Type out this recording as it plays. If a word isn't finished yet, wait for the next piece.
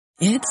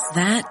It's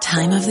that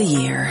time of the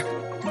year.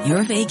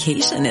 Your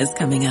vacation is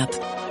coming up.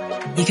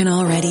 You can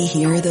already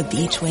hear the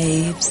beach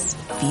waves,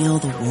 feel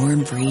the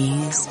warm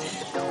breeze,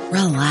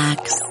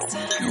 relax,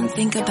 and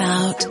think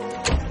about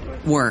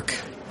work.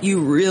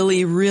 You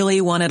really, really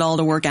want it all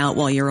to work out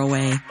while you're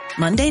away.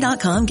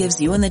 Monday.com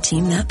gives you and the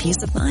team that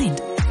peace of mind.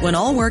 When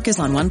all work is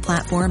on one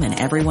platform and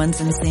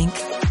everyone's in sync,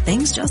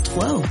 things just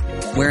flow.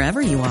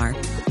 Wherever you are,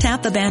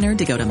 tap the banner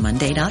to go to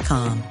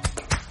Monday.com.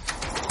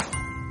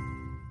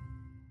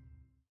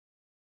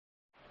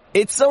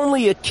 It's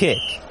only a kick,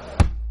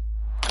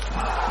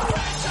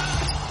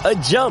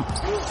 a jump,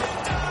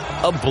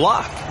 a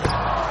block.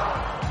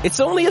 It's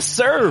only a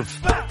serve.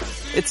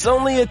 It's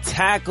only a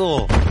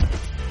tackle,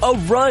 a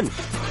run.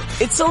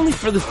 It's only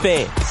for the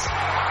fans.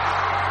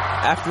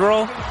 After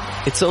all,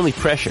 it's only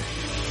pressure.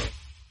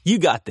 You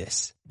got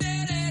this.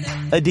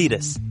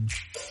 Adidas.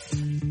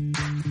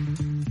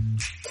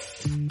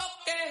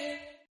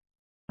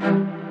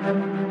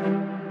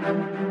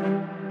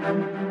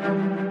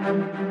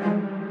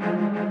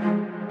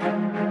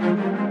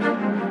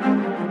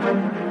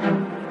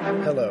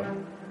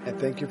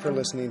 Thank you for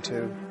listening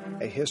to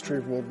A History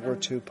of World War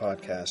II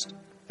podcast,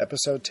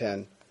 Episode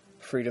 10,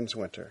 Freedom's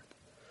Winter.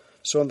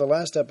 So in the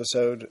last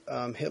episode,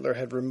 Hitler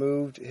had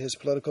removed his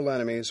political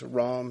enemies,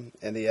 Röhm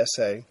and the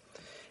SA,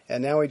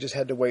 and now he just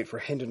had to wait for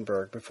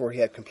Hindenburg before he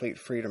had complete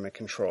freedom and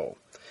control.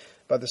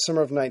 By the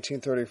summer of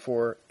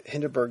 1934,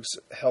 Hindenburg's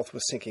health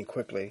was sinking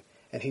quickly,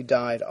 and he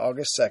died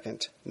August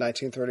 2nd,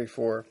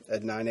 1934,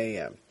 at 9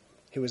 a.m.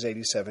 He was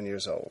 87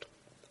 years old.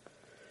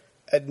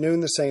 At noon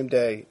the same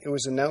day, it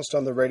was announced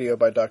on the radio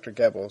by Dr.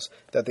 Goebbels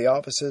that the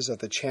offices of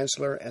the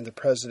Chancellor and the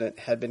President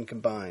had been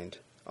combined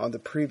on the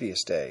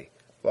previous day,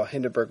 while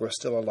Hindenburg was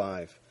still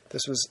alive.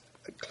 This was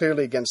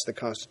clearly against the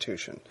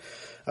Constitution.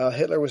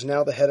 Hitler was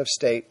now the head of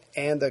state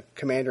and the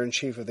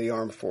Commander-in-Chief of the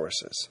Armed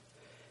Forces.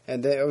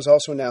 And it was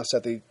also announced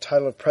that the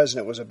title of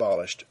President was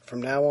abolished.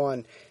 From now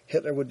on,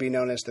 Hitler would be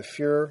known as the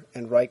Führer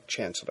and Reich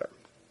Chancellor.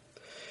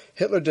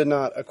 Hitler did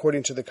not,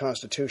 according to the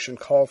Constitution,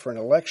 call for an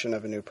election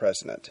of a new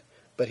president,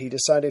 but he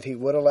decided he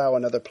would allow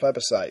another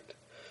plebiscite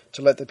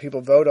to let the people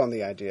vote on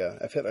the idea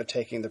of Hitler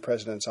taking the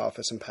president's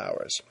office and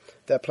powers.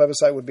 That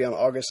plebiscite would be on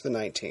August the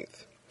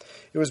 19th.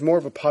 It was more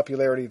of a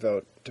popularity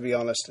vote, to be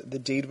honest. The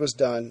deed was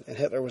done, and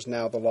Hitler was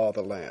now the law of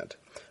the land.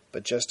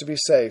 But just to be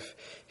safe,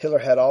 Hitler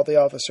had all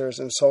the officers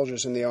and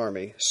soldiers in the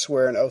army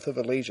swear an oath of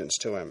allegiance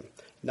to him,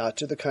 not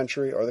to the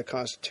country or the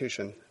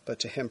Constitution, but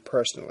to him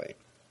personally.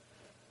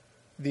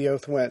 The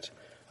oath went,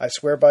 "I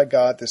swear by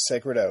God this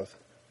sacred oath,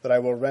 that I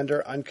will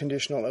render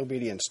unconditional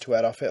obedience to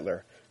Adolf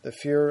Hitler, the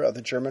Führer of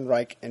the German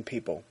Reich and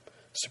people,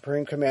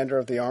 Supreme Commander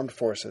of the Armed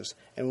Forces,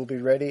 and will be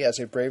ready as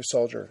a brave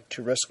soldier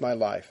to risk my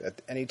life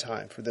at any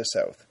time for this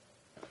oath."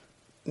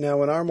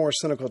 Now, in our more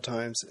cynical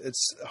times,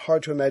 it's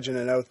hard to imagine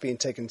an oath being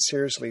taken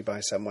seriously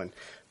by someone,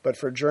 but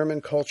for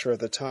German culture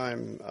at the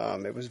time,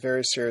 it was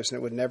very serious and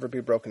it would never be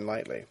broken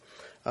lightly.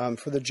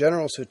 For the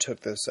generals who took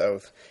this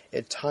oath,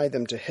 it tied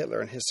them to Hitler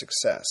and his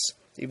success.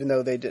 Even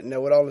though they didn't know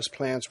what all his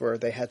plans were,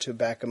 they had to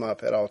back him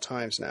up at all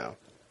times now.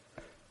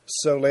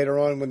 So later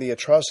on, when the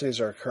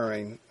atrocities are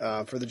occurring,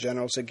 for the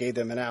generals, it gave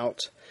them an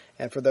out.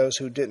 And for those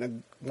who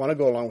didn't want to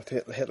go along with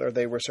Hitler,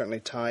 they were certainly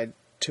tied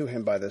to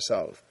him by this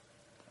oath.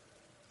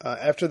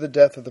 After the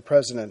death of the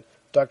president,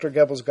 Dr.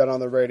 Goebbels got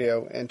on the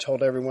radio and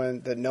told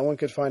everyone that no one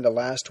could find a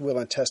last will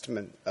and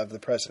testament of the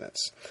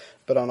president's.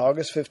 But on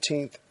August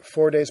 15th,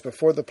 4 days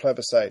before the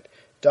plebiscite,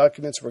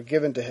 documents were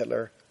given to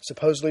Hitler,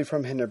 supposedly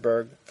from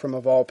Hindenburg, from,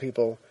 of all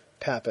people,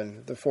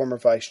 Papen, the former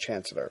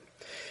vice-chancellor.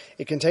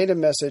 It contained a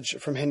message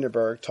from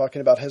Hindenburg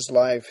talking about his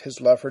life, his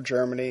love for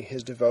Germany,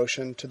 his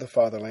devotion to the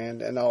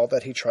fatherland, and all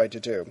that he tried to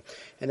do.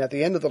 And at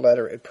the end of the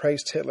letter, it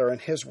praised Hitler and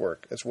his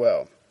work as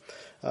well.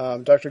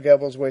 Dr.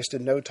 Goebbels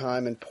wasted no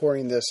time in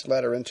pouring this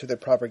letter into the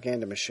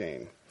propaganda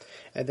machine.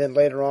 And then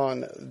later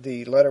on,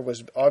 the letter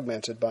was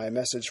augmented by a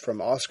message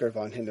from Oskar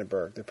von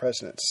Hindenburg, the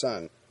president's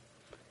son.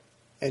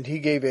 And he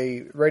gave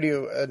a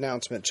radio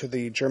announcement to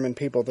the German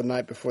people the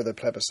night before the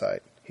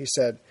plebiscite. He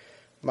said,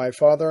 "My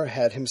father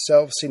had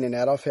himself seen in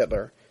Adolf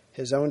Hitler,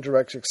 his own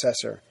direct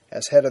successor,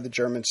 as head of the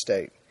German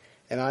state,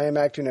 and I am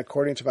acting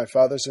according to my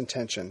father's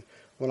intention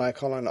when I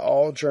call on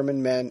all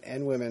German men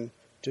and women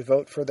to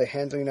vote for the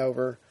handing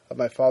over of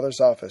my father's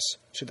office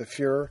to the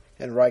Führer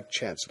and Reich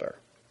Chancellor."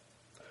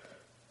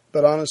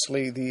 But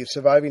honestly, the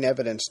surviving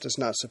evidence does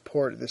not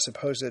support the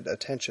supposed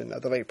attention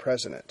of the late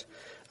president.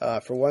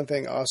 For one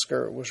thing,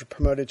 Oskar was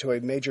promoted to a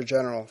major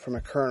general from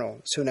a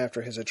colonel soon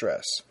after his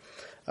address.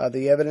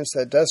 The evidence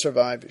that does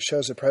survive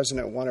shows the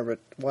president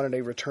wanted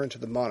a return to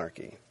the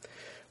monarchy,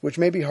 which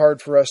may be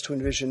hard for us to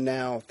envision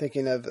now,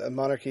 thinking of a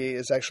monarchy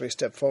as actually a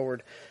step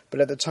forward.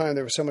 But at the time,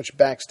 there was so much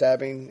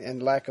backstabbing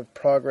and lack of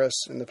progress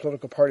in the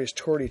political parties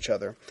toward each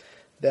other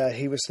that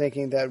he was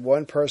thinking that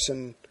one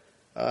person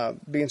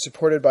being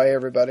supported by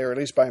everybody, or at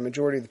least by a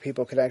majority of the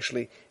people, could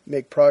actually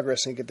make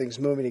progress and get things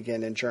moving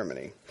again in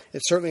Germany.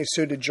 It certainly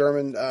suited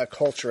German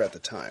culture at the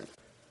time.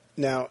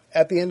 Now,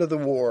 at the end of the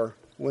war,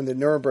 when the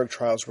Nuremberg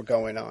trials were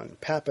going on.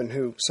 Papen,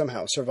 who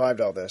somehow survived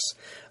all this,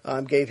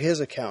 gave his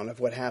account of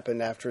what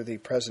happened after the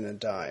president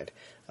died.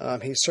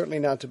 He's certainly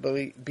not to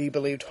be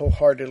believed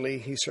wholeheartedly.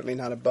 He's certainly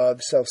not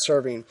above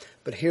self-serving.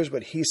 But here's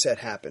what he said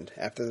happened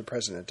after the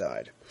president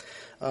died.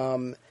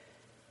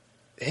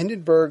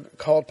 Hindenburg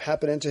called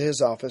Papen into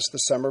his office the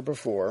summer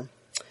before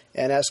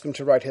and asked him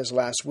to write his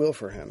last will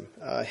for him.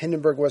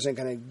 Hindenburg wasn't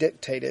going to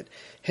dictate it.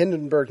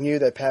 Hindenburg knew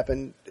that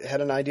Papen had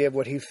an idea of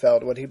what he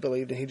felt, what he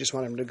believed, and he just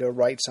wanted him to go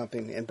write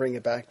something and bring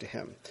it back to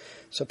him.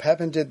 So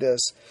Papen did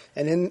this,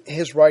 and in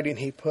his writing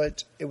he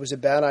put it was a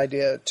bad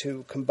idea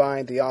to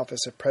combine the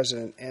office of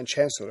president and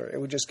chancellor.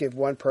 It would just give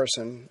one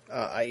person,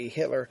 i.e.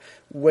 Hitler,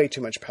 way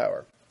too much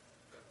power.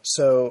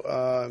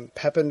 So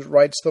Papen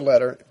writes the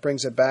letter,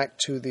 brings it back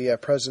to the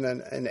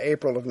president in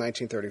April of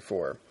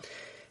 1934.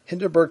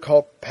 Hindenburg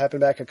called Papen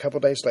back a couple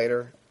days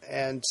later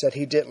and said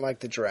he didn't like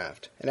the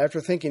draft. And after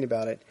thinking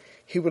about it,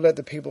 he would let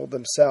the people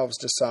themselves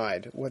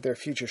decide what their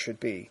future should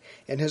be.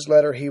 In his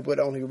letter, he would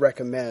only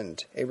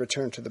recommend a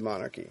return to the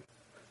monarchy.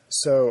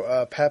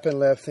 So Papen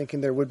left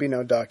thinking there would be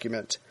no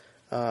document.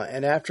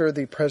 And after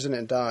the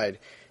president died,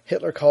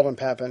 Hitler called on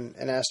Papen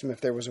and asked him if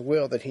there was a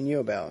will that he knew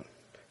about.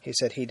 He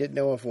said he didn't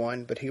know of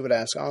one, but he would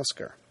ask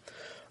Oscar.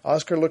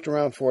 Oscar looked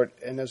around for it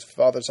in his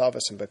father's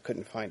office but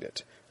couldn't find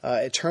it.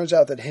 It turns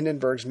out that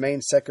Hindenburg's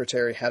main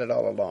secretary had it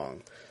all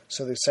along.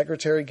 So the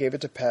secretary gave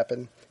it to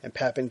Papen, and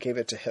Papen gave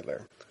it to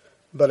Hitler.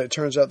 But it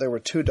turns out there were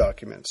two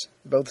documents,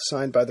 both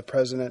signed by the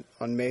president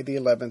on May the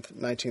 11th,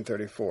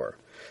 1934.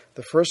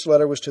 The first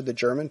letter was to the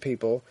German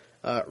people,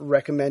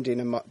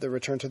 recommending the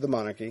return to the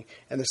monarchy,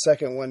 and the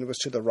second one was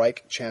to the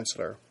Reich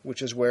Chancellor,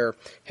 which is where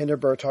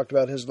Hindenburg talked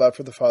about his love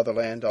for the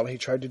fatherland, all he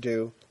tried to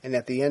do, and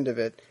at the end of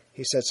it,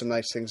 he said some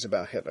nice things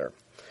about Hitler.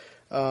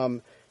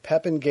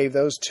 Papen gave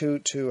those two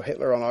to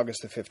Hitler on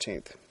August the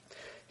 15th.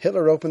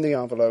 Hitler opened the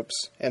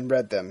envelopes and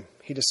read them.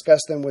 He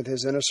discussed them with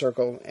his inner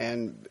circle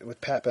and with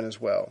Papen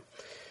as well.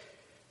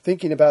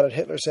 Thinking about it,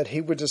 Hitler said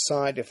he would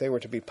decide if they were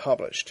to be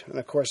published. And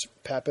of course,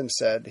 Papen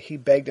said he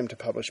begged him to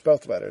publish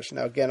both letters.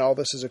 Now again, all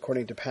this is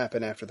according to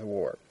Papen after the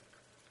war.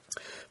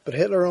 But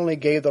Hitler only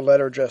gave the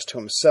letter addressed to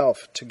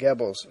himself to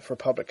Goebbels for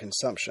public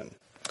consumption.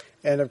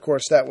 And, of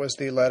course, that was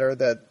the letter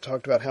that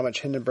talked about how much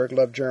Hindenburg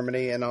loved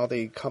Germany and all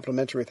the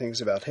complimentary things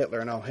about Hitler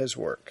and all his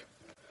work.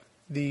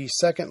 The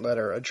second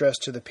letter,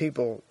 addressed to the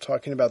people,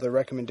 talking about the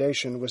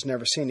recommendation, was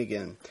never seen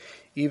again.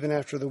 Even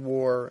after the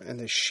war and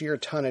the sheer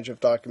tonnage of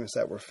documents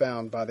that were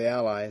found by the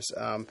Allies,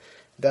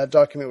 that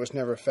document was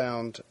never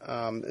found.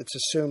 It's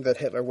assumed that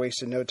Hitler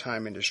wasted no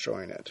time in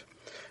destroying it.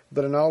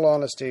 But in all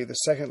honesty, the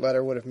second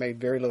letter would have made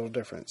very little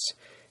difference.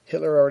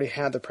 Hitler already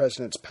had the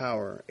president's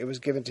power. It was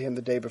given to him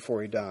the day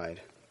before he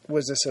died.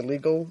 Was this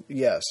illegal?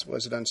 Yes.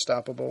 Was it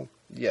unstoppable?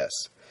 Yes.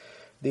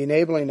 The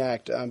Enabling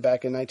Act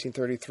back in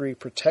 1933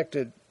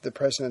 protected the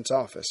president's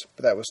office,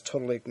 but that was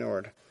totally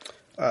ignored.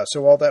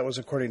 So all that was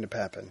according to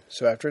Papen.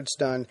 So after it's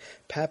done,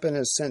 Papen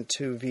is sent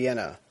to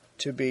Vienna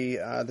to be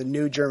the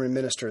new German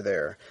minister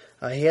there.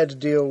 He had to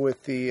deal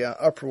with the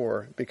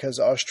uproar because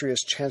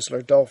Austria's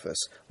Chancellor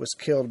Dollfuss was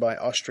killed by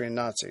Austrian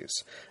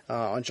Nazis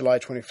on July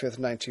 25th,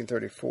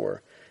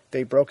 1934.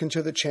 They broke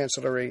into the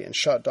chancellery and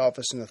shot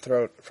Dollfuss in the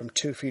throat from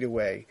 2 feet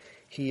away.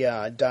 He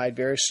died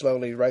very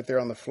slowly right there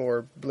on the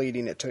floor,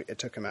 bleeding. It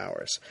took him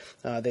hours.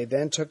 They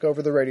then took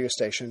over the radio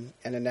station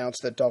and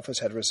announced that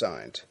Dollfuss had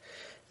resigned.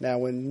 Now,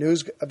 when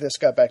news of this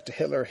got back to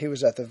Hitler, he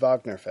was at the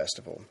Wagner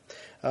Festival.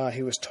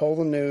 He was told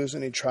the news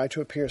and he tried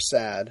to appear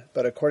sad,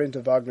 but according to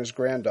Wagner's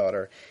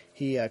granddaughter,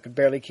 he could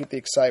barely keep the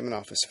excitement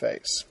off his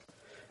face.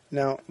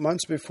 Now,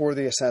 months before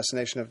the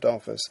assassination of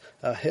Dollfuss,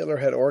 Hitler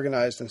had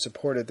organized and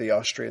supported the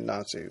Austrian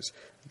Nazis.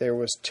 There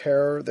was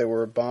terror, there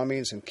were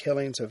bombings and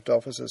killings of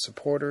Dollfuss's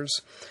supporters.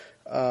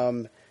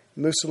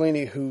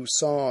 Mussolini, who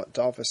saw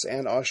Dollfuss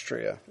and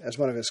Austria as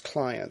one of his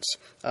clients,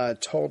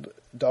 told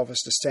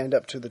Dollfuss to stand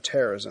up to the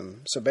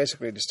terrorism, so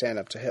basically to stand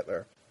up to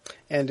Hitler.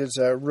 And it's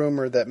a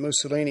rumor that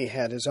Mussolini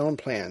had his own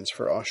plans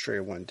for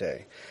Austria one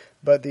day.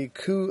 But the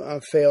coup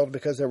failed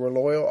because there were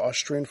loyal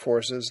Austrian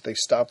forces. They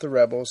stopped the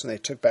rebels and they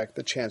took back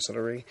the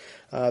chancellery.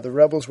 The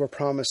rebels were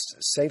promised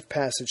safe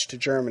passage to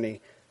Germany,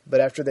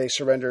 but after they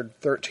surrendered,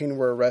 13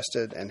 were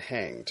arrested and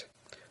hanged.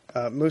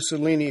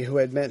 Mussolini, who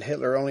had met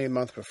Hitler only a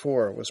month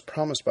before, was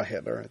promised by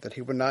Hitler that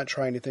he would not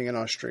try anything in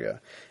Austria.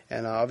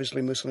 And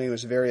obviously Mussolini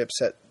was very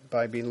upset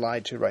by being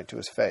lied to right to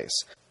his face.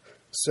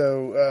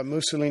 So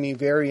Mussolini,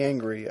 very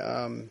angry,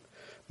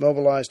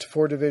 mobilized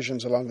 4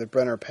 divisions along the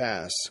Brenner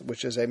Pass,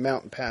 which is a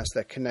mountain pass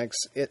that connects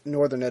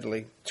northern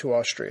Italy to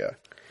Austria.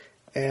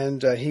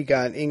 And he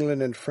got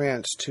England and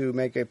France to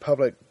make a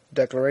public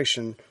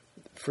declaration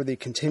for the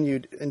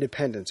continued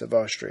independence of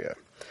Austria.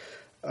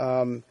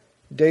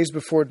 Days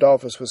before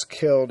Dollfuss was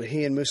killed,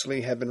 he and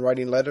Mussolini had been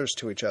writing letters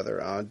to each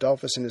other.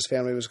 Dollfuss and his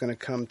family was going to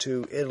come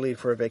to Italy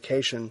for a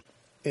vacation.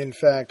 In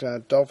fact,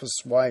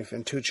 Dollfuss' wife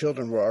and 2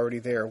 children were already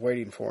there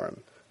waiting for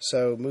him.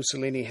 So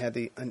Mussolini had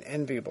the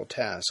unenviable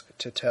task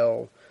to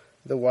tell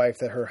the wife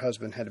that her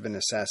husband had been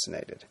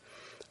assassinated.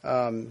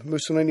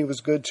 Mussolini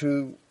was good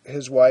to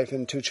his wife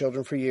and 2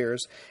 children for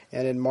years,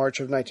 and in March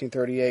of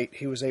 1938,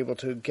 he was able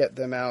to get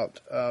them out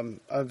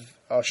of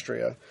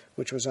Austria,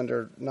 which was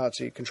under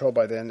Nazi control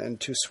by then, and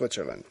to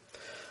Switzerland.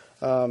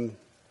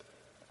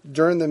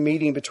 During the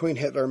meeting between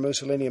Hitler and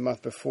Mussolini a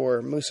month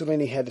before,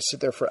 Mussolini had to sit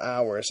there for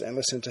hours and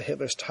listen to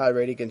Hitler's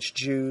tirade against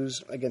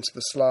Jews, against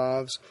the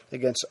Slavs,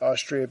 against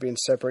Austria being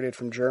separated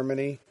from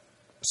Germany.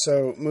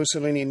 So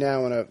Mussolini,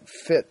 now in a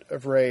fit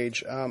of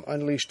rage,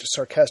 unleashed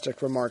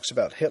sarcastic remarks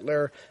about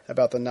Hitler,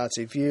 about the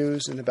Nazi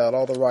views, and about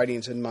all the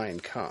writings in Mein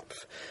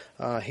Kampf.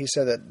 He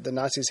said that the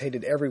Nazis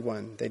hated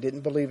everyone, they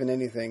didn't believe in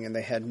anything, and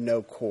they had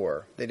no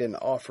core. They didn't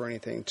offer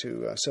anything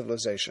to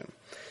civilization.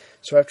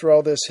 So after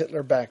all this,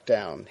 Hitler backed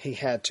down. He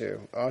had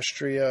to.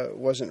 Austria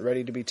wasn't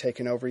ready to be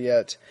taken over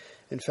yet.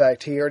 In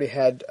fact, he already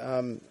had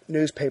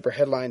newspaper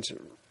headlines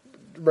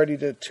ready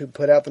to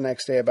put out the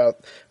next day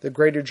about the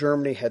Greater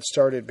Germany had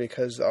started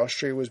because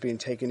Austria was being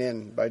taken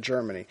in by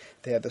Germany.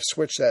 They had to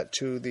switch that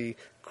to the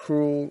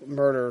cruel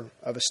murder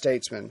of a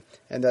statesman,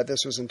 and that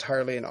this was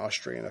entirely an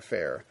Austrian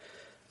affair.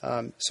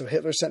 So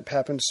Hitler sent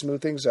Papen to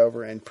smooth things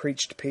over and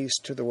preached peace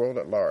to the world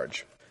at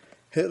large.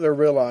 Hitler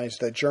realized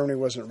that Germany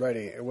wasn't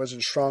ready. It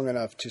wasn't strong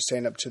enough to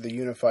stand up to the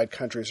unified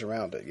countries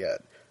around it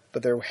yet.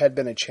 But there had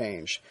been a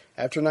change.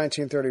 After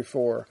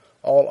 1934,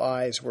 all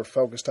eyes were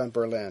focused on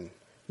Berlin.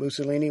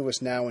 Mussolini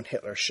was now in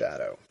Hitler's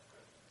shadow.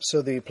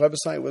 So the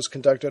plebiscite was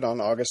conducted on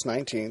August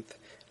 19th.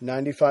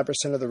 95%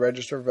 of the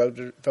registered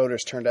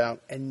voters turned out,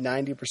 and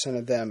 90%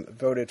 of them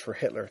voted for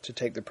Hitler to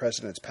take the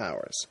president's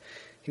powers.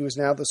 He was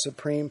now the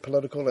supreme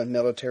political and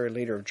military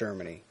leader of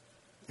Germany.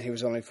 He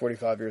was only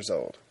 45 years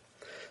old.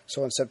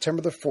 So on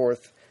September the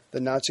 4th, the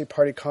Nazi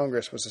Party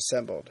Congress was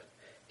assembled.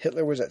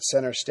 Hitler was at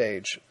center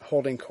stage,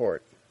 holding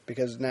court,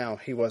 because now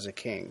he was a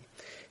king.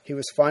 He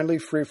was finally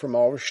free from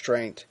all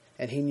restraint,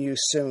 and he knew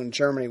soon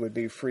Germany would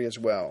be free as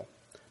well.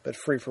 But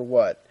free for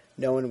what?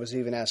 No one was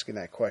even asking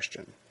that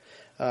question.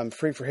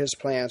 Free for his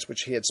plans,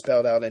 which he had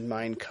spelled out in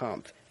Mein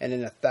Kampf, and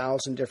in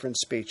 1,000 different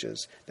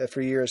speeches that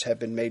for years had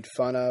been made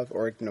fun of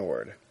or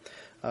ignored.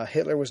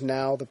 Hitler was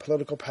now the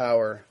political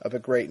power of a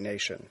great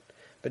nation.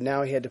 But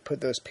now he had to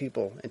put those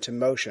people into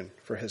motion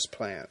for his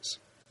plans.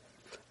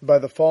 By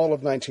the fall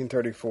of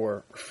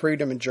 1934,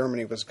 freedom in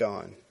Germany was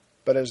gone.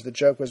 But as the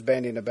joke was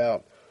bandied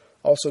about,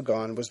 also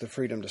gone was the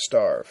freedom to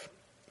starve.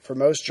 For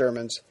most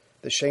Germans,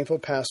 the shameful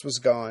past was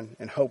gone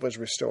and hope was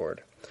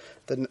restored.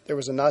 There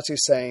was a Nazi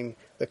saying,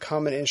 "The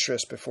common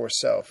interest before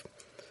self,"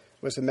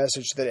 was the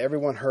message that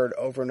everyone heard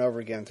over and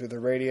over again through the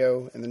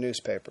radio and the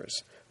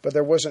newspapers. But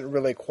there wasn't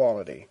really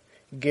equality.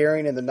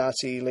 Goering and the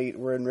Nazi elite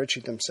were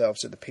enriching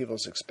themselves at the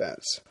people's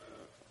expense.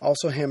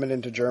 Also hammered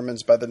into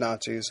Germans by the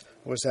Nazis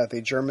was that the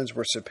Germans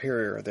were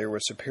superior. They were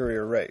a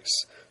superior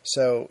race.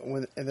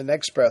 So in the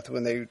next breath,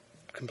 when they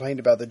complained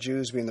about the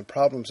Jews being the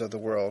problems of the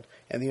world,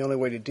 and the only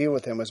way to deal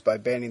with them was by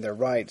banning their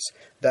rights,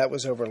 that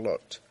was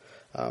overlooked.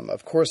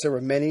 Of course, there were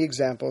many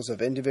examples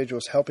of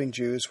individuals helping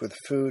Jews with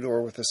food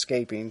or with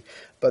escaping,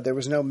 but there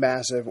was no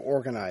massive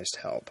organized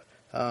help.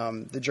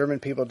 The German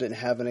people didn't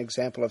have an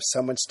example of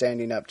someone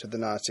standing up to the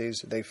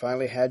Nazis. They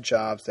finally had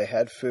jobs, they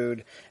had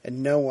food,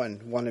 and no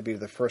one wanted to be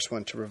the first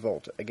one to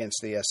revolt against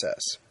the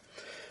SS.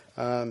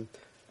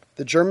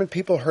 The German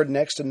people heard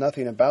next to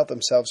nothing about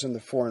themselves in the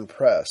foreign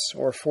press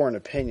or foreign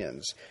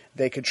opinions.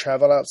 They could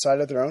travel outside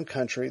of their own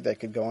country, they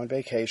could go on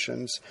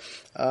vacations,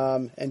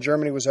 and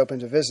Germany was open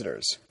to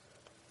visitors.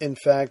 In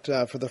fact,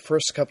 for the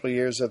first couple of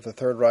years of the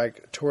Third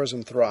Reich,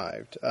 tourism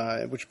thrived,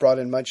 which brought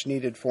in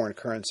much-needed foreign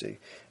currency.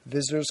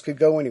 Visitors could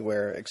go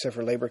anywhere except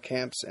for labor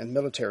camps and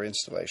military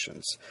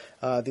installations.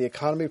 The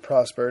economy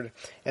prospered,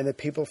 and the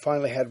people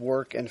finally had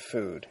work and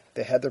food.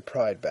 They had their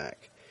pride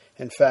back.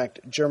 In fact,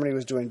 Germany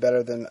was doing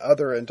better than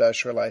other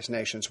industrialized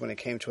nations when it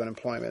came to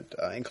unemployment,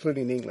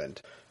 including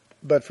England.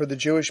 But for the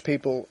Jewish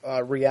people,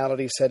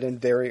 reality set in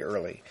very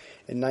early.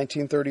 In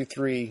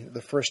 1933,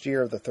 the first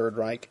year of the Third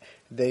Reich,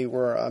 they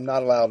were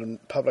not allowed in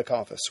public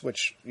office,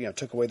 which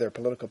took away their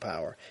political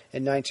power.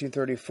 In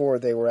 1934,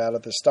 they were out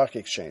of the stock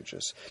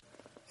exchanges.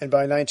 And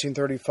by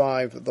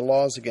 1935, the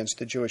laws against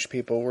the Jewish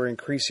people were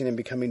increasing and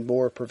becoming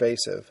more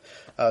pervasive.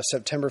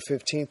 September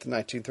 15th,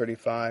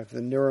 1935,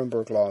 the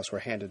Nuremberg laws were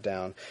handed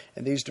down,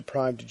 and these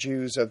deprived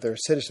Jews of their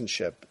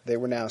citizenship. They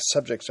were now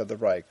subjects of the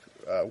Reich,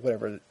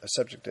 whatever a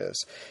subject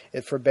is.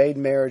 It forbade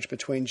marriage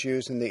between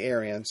Jews and the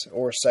Aryans,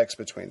 or sex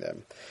between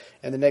them.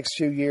 And the next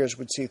few years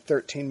would see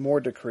 13 more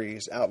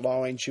decrees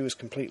outlawing Jews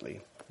completely,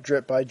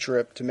 drip by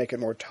drip, to make it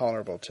more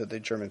tolerable to the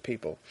German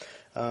people.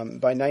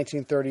 By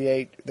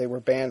 1938, they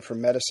were banned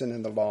from medicine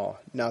and the law.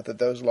 Not that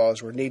those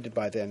laws were needed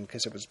by then,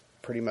 because it was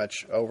pretty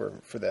much over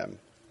for them.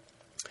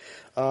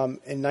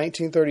 In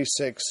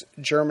 1936,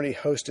 Germany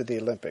hosted the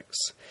Olympics.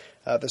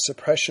 The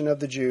suppression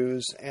of the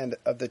Jews and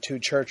of the two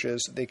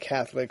churches, the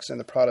Catholics and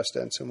the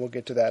Protestants, and we'll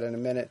get to that in a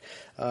minute,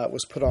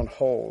 was put on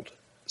hold.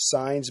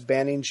 Signs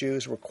banning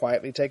Jews were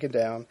quietly taken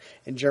down,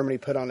 and Germany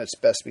put on its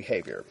best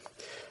behavior.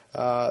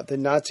 The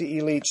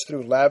Nazi elites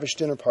threw lavish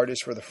dinner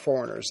parties for the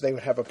foreigners. They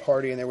would have a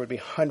party, and there would be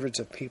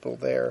hundreds of people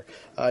there,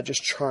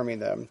 just charming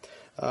them.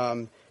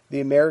 The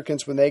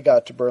Americans, when they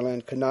got to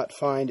Berlin, could not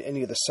find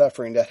any of the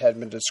suffering that had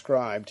been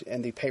described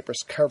in the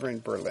papers covering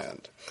Berlin.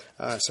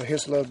 So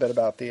here's a little bit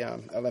about the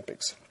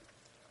Olympics.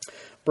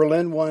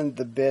 Berlin won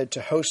the bid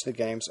to host the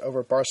Games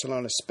over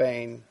Barcelona,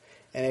 Spain,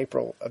 in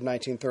April of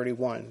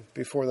 1931,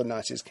 before the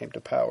Nazis came to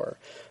power.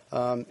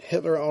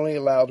 Hitler only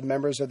allowed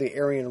members of the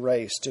Aryan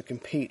race to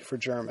compete for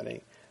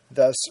Germany,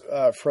 thus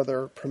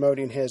further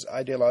promoting his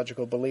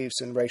ideological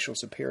beliefs in racial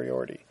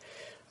superiority.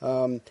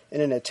 In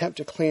an attempt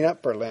to clean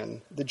up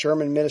Berlin, the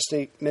German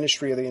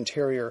Ministry of the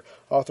Interior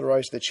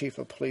authorized the chief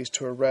of police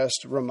to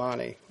arrest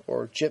Romani,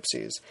 or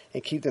gypsies,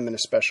 and keep them in a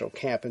special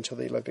camp until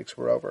the Olympics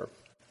were over.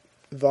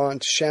 Von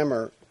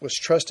Schammer was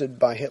trusted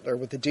by Hitler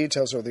with the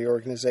details of the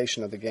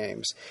organization of the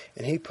Games,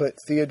 and he put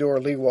Theodor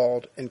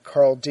Lewald and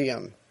Karl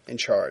Diem in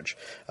charge.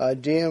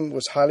 Diem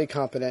was highly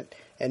competent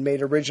and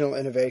made original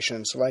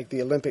innovations like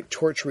the Olympic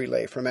torch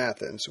relay from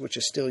Athens, which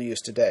is still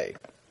used today.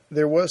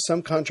 There was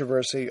some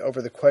controversy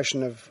over the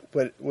question of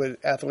would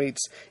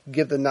athletes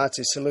give the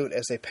Nazi salute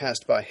as they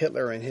passed by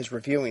Hitler in his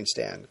reviewing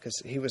stand,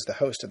 because he was the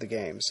host of the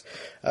Games.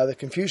 The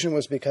confusion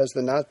was because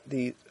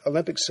the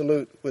Olympic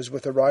salute was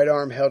with the right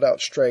arm held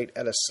out straight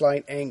at a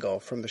slight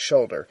angle from the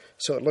shoulder,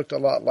 so it looked a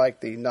lot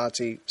like the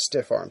Nazi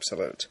stiff arm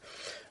salute.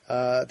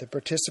 The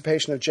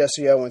participation of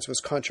Jesse Owens was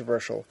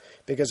controversial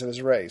because of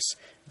his race.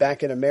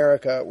 Back in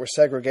America, where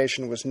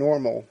segregation was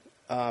normal,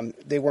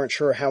 they weren't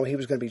sure how he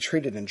was going to be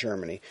treated in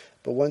Germany.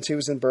 But once he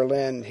was in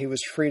Berlin, he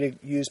was free to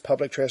use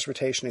public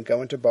transportation and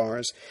go into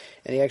bars,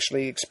 and he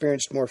actually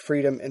experienced more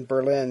freedom in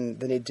Berlin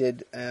than he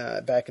did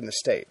back in the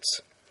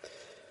States.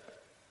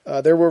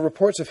 There were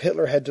reports of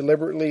Hitler had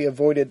deliberately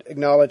avoided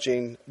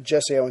acknowledging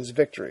Jesse Owens'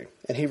 victory,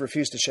 and he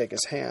refused to shake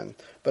his hand.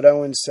 But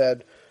Owens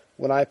said,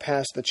 "When I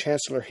passed the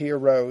Chancellor, he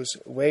arose,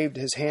 waved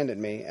his hand at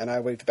me, and I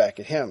waved back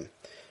at him.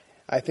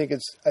 I think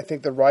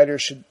the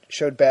writers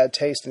showed bad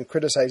taste in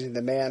criticizing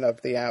the man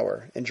of the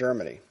hour in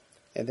Germany."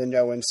 And then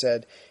Owens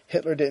said,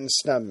 "Hitler didn't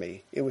snub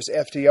me. It was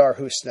FDR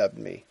who snubbed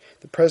me.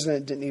 The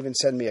president didn't even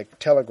send me a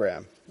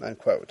telegram,"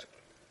 unquote.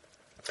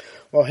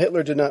 While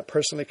Hitler did not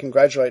personally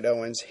congratulate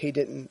Owens, he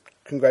didn't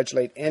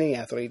congratulate any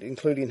athlete,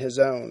 including his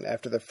own,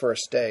 after the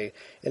first day,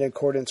 in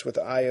accordance with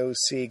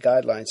IOC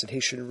guidelines that he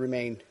should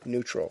remain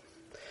neutral.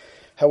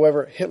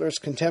 However, Hitler's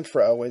contempt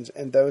for Owens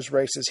and those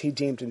races he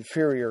deemed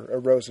inferior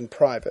arose in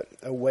private,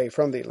 away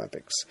from the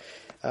Olympics.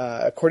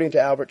 According to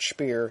Albert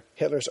Speer,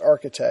 Hitler's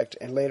architect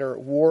and later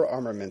war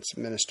armaments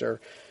minister,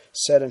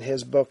 said in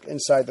his book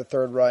Inside the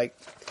Third Reich,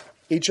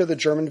 "Each of the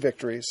German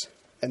victories,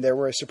 and there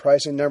were a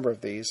surprising number of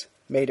these,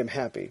 made him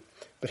happy,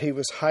 but he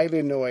was highly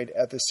annoyed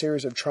at the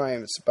series of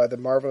triumphs by the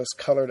marvelous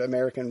colored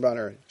American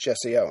runner,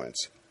 Jesse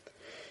Owens.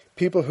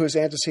 People whose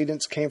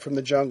antecedents came from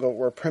the jungle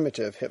were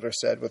primitive," Hitler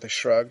said with a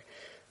shrug.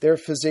 "Their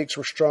physiques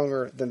were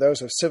stronger than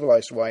those of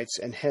civilized whites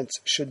and hence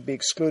should be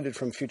excluded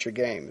from future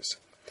games."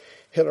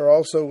 Hitler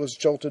also was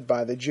jolted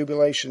by the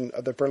jubilation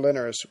of the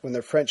Berliners when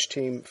the French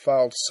team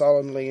filed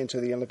solemnly into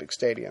the Olympic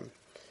Stadium.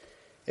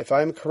 "If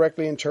I am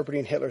correctly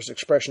interpreting Hitler's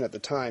expression at the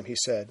time," he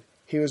said,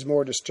 "he was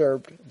more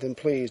disturbed than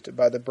pleased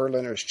by the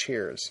Berliners'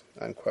 cheers,"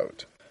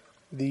 unquote.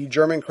 The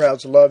German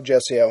crowds loved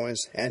Jesse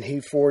Owens, and he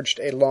forged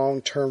a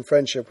long-term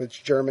friendship with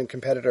German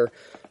competitor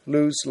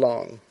Luz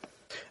Long.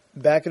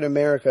 Back in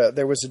America,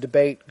 there was a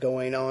debate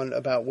going on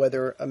about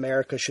whether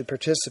America should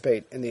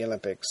participate in the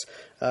Olympics.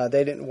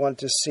 They didn't want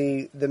to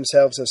see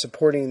themselves as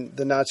supporting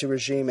the Nazi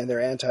regime and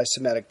their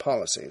anti-Semitic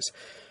policies.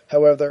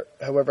 However,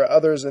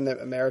 others in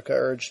America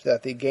urged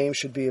that the Games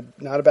should be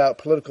not about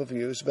political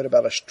views, but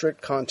about a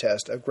strict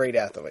contest of great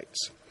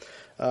athletes.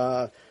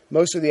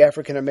 Most of the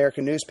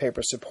African-American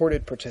newspapers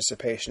supported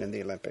participation in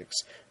the Olympics.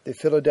 The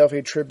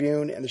Philadelphia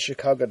Tribune and the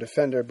Chicago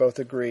Defender both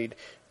agreed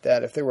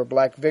that if there were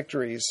black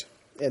victories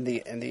in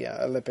the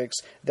Olympics,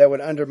 that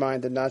would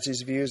undermine the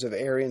Nazis' views of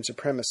Aryan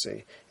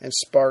supremacy and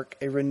spark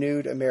a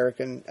renewed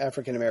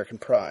African-American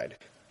pride.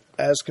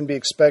 As can be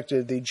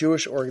expected, the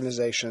Jewish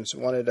organizations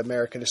wanted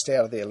America to stay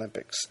out of the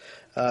Olympics.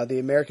 The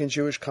American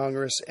Jewish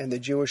Congress and the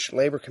Jewish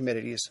Labor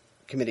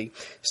Committee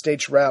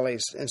staged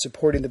rallies in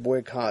supporting the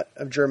boycott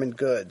of German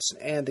goods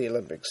and the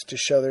Olympics to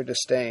show their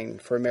disdain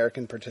for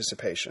American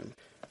participation.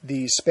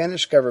 The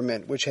Spanish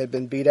government, which had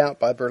been beat out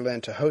by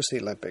Berlin to host the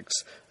Olympics,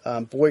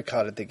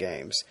 boycotted the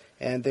Games,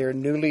 and their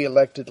newly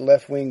elected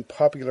left-wing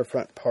Popular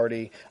Front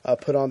Party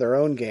put on their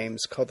own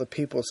games called the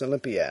People's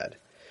Olympiad.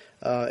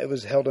 It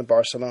was held in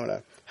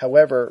Barcelona.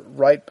 However,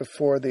 right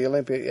before the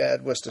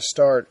Olympiad was to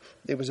start,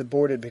 it was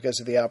aborted because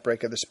of the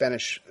outbreak of the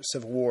Spanish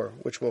Civil War,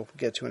 which we'll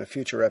get to in a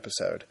future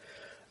episode.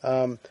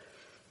 The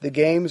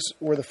Games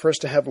were the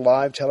first to have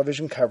live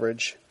television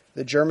coverage.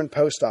 The German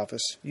post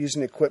office,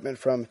 using equipment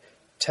from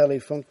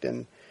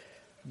Telefunken,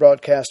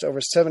 broadcast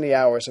over 70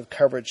 hours of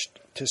coverage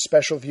to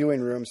special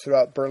viewing rooms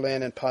throughout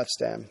Berlin and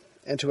Potsdam,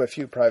 and to a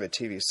few private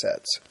TV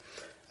sets.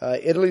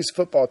 Italy's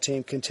football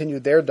team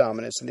continued their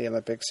dominance in the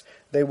Olympics.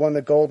 They won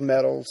the gold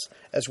medals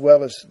as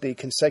well as the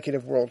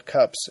consecutive World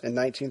Cups in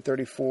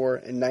 1934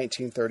 and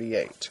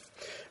 1938.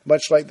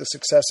 Much like the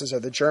successes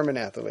of the German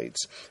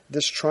athletes,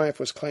 this triumph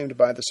was claimed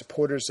by the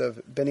supporters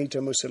of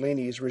Benito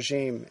Mussolini's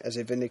regime as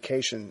a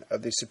vindication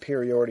of the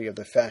superiority of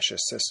the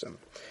fascist system.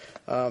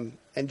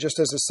 And just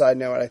as a side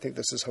note, I think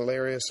this is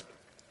hilarious,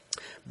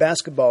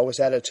 basketball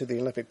was added to the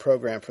Olympic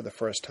program for the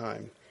first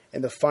time.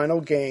 In the final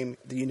game,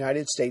 the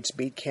United States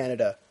beat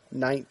Canada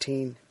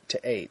 19-8.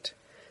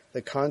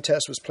 The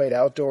contest was played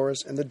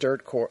outdoors in the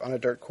on a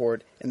dirt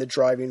court in the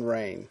driving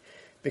rain.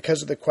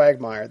 Because of the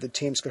quagmire, the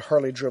teams could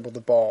hardly dribble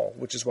the ball,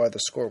 which is why the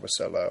score was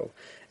so low.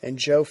 And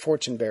Joe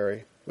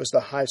Fortenberry was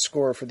the high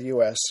scorer for the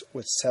U.S.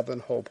 with 7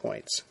 whole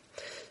points.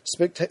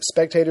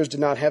 Spectators did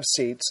not have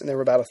seats, and there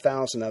were about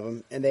 1,000 of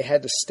them, and they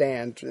had to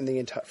stand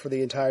for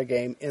the entire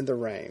game in the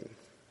rain.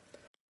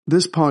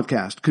 This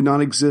podcast could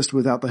not exist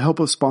without the help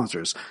of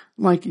sponsors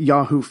like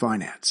Yahoo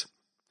Finance.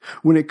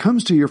 When it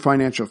comes to your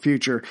financial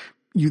future,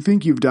 you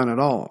think you've done it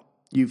all.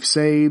 You've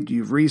saved,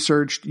 you've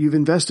researched, you've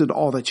invested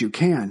all that you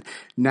can.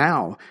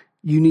 Now,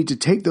 you need to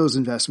take those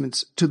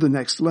investments to the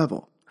next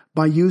level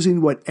by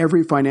using what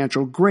every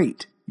financial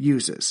great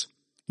uses,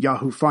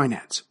 Yahoo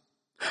Finance.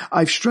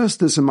 I've stressed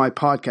this in my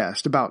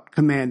podcast about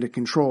command and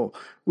control,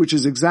 which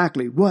is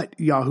exactly what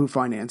Yahoo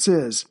Finance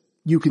is.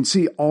 You can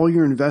see all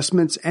your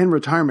investments and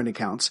retirement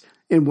accounts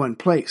in one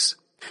place.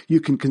 You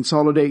can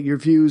consolidate your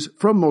views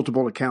from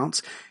multiple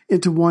accounts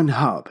into one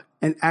hub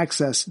and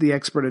access the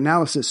expert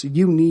analysis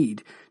you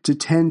need to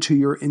tend to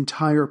your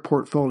entire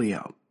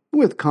portfolio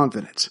with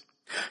confidence.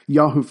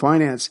 Yahoo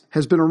Finance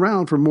has been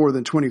around for more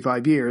than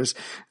 25 years,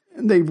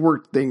 and they've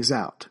worked things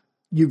out.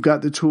 You've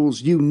got the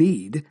tools you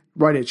need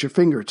right at your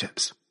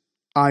fingertips.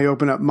 I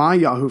open up my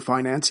Yahoo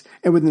Finance,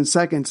 and within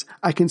seconds,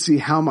 I can see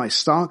how my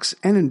stocks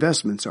and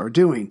investments are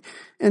doing.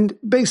 And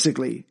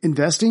basically,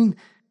 investing,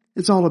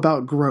 it's all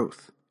about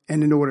growth.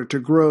 And in order to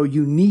grow,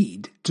 you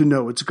need to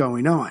know what's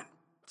going on.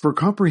 For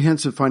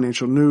comprehensive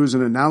financial news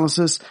and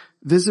analysis,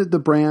 visit the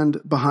brand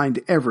behind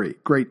every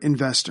great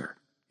investor,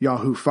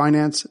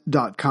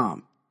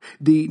 yahoofinance.com.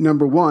 The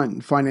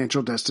 #1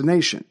 financial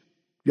destination,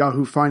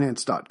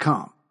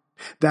 yahoofinance.com.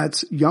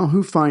 That's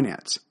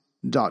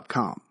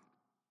yahoofinance.com.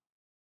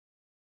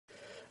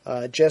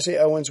 Jesse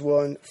Owens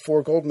won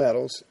 4 gold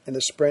medals in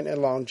the sprint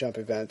and long jump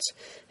events.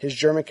 His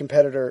German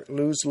competitor,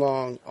 Luz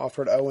Long,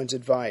 offered Owens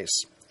advice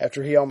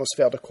after he almost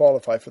failed to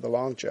qualify for the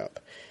long jump.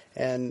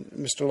 And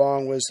Mr.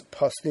 Long was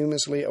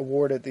posthumously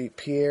awarded the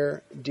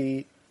Pierre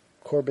de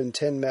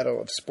Coubertin Medal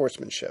of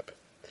Sportsmanship.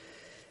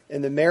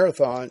 In the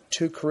marathon,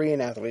 2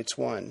 Korean athletes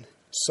won.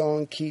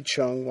 Song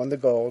Ki-chung won the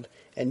gold,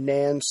 and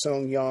Nan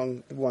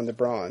Song-young won the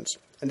bronze.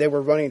 And they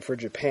were running for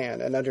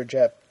Japan and under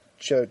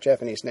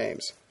Japanese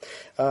names.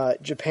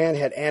 Japan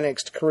had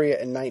annexed Korea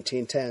in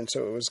 1910,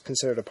 so it was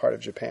considered a part of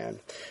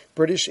Japan.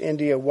 British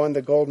India won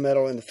the gold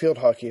medal in the field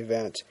hockey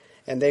event,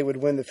 and they would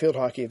win the field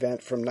hockey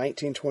event from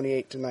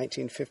 1928 to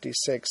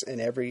 1956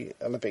 in every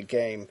Olympic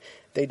game.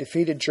 They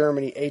defeated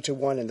Germany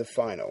 8-1 in the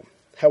final.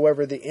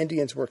 However, the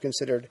Indians were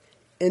considered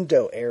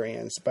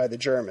Indo-Aryans by the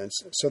Germans,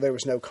 so there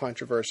was no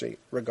controversy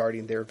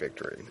regarding their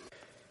victory.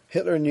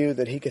 Hitler knew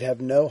that he could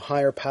have no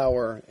higher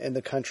power in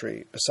the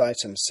country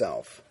besides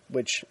himself,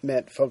 which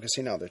meant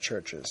focusing on the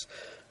churches.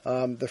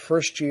 The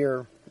first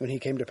year when he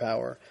came to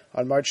power,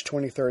 on March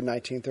 23,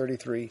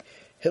 1933,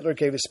 Hitler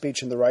gave a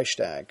speech in the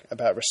Reichstag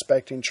about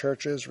respecting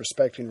churches,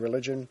 respecting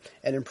religion,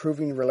 and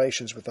improving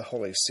relations with the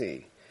Holy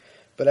See.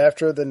 But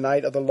after the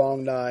Night of the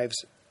Long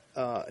Knives,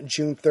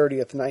 June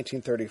 30th,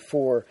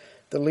 1934,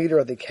 the leader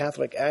of the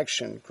Catholic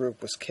Action Group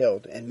was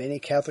killed, and many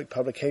Catholic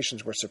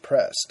publications were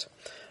suppressed.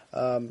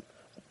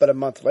 But a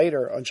month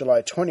later, on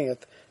July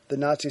 20th, the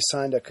Nazis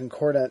signed a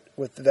concordat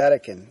with the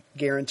Vatican,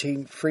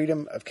 guaranteeing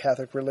freedom of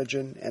Catholic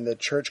religion and the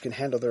Church can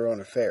handle their own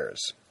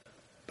affairs.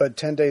 But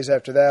 10 days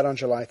after that, on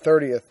July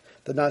 30th,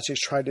 the Nazis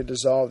tried to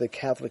dissolve the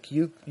Catholic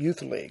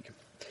Youth League.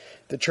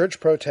 The Church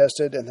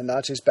protested and the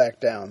Nazis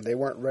backed down. They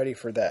weren't ready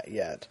for that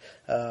yet.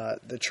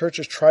 The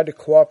churches tried to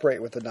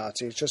cooperate with the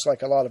Nazis, just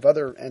like a lot of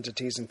other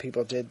entities and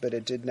people did, but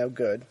it did no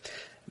good.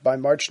 By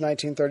March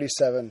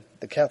 1937,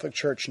 the Catholic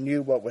Church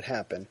knew what would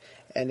happen,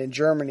 and in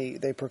Germany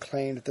they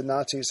proclaimed the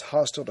Nazis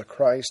hostile to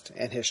Christ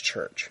and his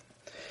church.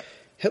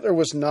 Hitler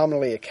was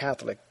nominally a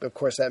Catholic, but of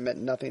course that meant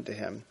nothing to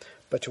him.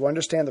 But to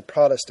understand the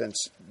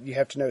Protestants, you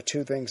have to know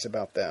 2 things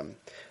about them,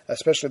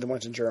 especially the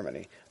ones in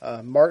Germany.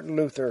 Martin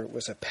Luther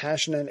was a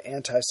passionate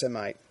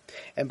anti-Semite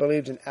and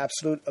believed in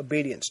absolute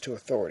obedience to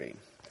authority.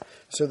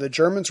 So the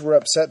Germans were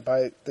upset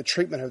by the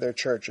treatment of their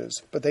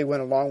churches, but they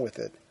went along with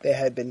it. They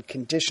had been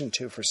conditioned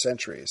to for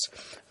centuries.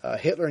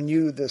 Hitler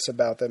knew this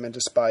about them and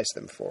despised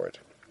them for it.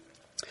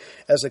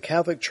 As the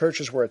Catholic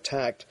churches were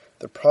attacked,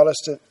 the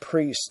Protestant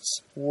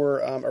priests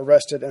were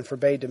arrested and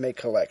forbade to make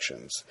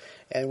collections.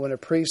 And when a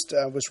priest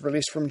was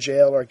released from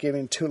jail or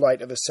given too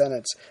light of a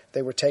sentence,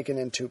 they were taken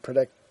into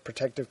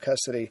protective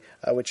custody,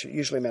 which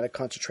usually meant a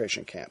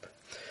concentration camp.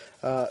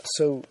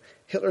 So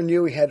Hitler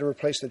knew he had to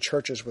replace the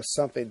churches with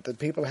something. The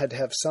people had to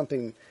have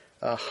something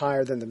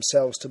higher than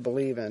themselves to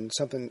believe in,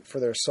 something for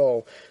their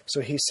soul.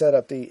 So he set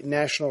up the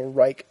National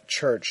Reich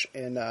Church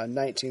in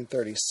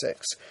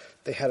 1936.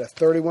 They had a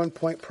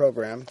 31-point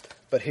program,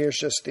 but here's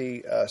just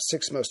the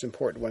 6 most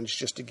important ones,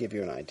 just to give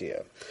you an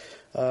idea.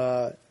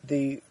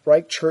 The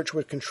Reich Church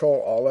would control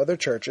all other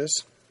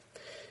churches.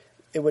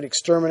 It would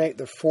exterminate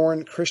the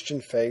foreign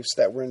Christian faiths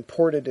that were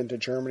imported into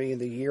Germany in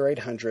the year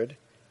 800.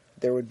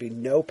 There would be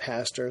no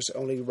pastors,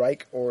 only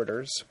Reich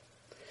orders.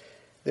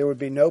 There would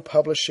be no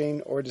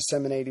publishing or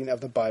disseminating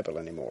of the Bible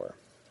anymore.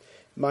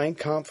 Mein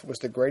Kampf was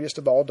the greatest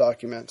of all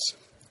documents,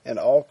 and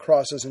all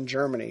crosses in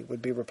Germany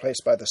would be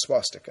replaced by the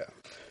swastika.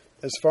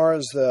 As far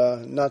as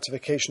the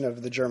Nazification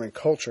of the German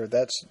culture,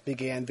 that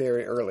began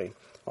very early.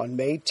 On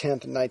May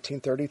 10th,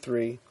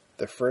 1933,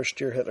 the first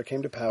year Hitler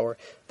came to power,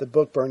 the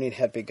book burning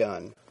had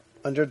begun.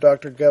 Under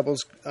Dr.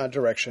 Goebbels'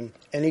 direction,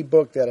 any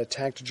book that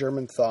attacked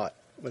German thought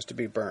was to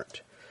be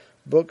burnt.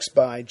 Books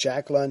by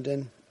Jack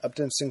London,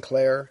 Upton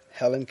Sinclair,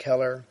 Helen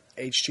Keller,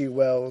 H.G.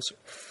 Wells,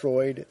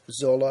 Freud,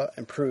 Zola,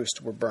 and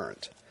Proust were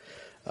burnt.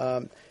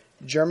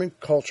 German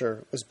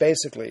culture was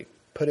basically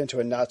put into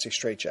a Nazi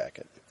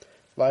straitjacket.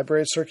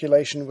 Library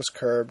circulation was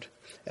curbed,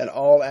 and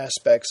all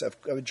aspects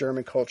of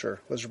German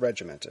culture was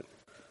regimented.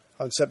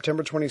 On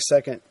September 22,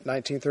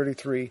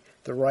 1933,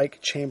 the Reich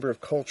Chamber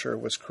of Culture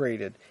was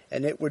created,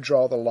 and it would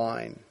draw the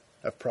line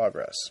of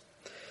progress.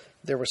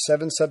 There were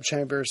 7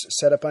 subchambers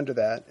set up under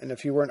that, and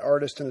if you were an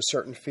artist in a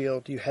certain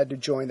field, you had to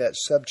join that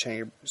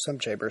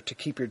subchamber to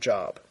keep your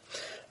job.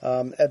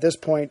 At this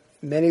point,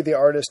 many of the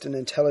artists and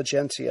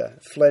intelligentsia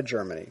fled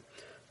Germany.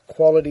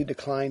 Quality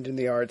declined in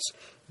the arts,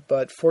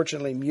 but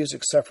fortunately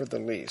music suffered the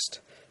least,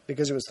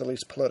 because it was the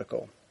least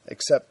political,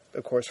 except,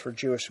 of course, for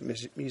Jewish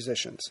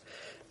musicians.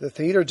 The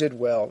theater did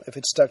well if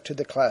it stuck to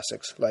the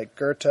classics, like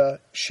Goethe,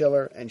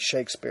 Schiller, and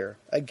Shakespeare,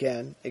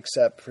 again,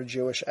 except for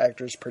Jewish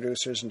actors,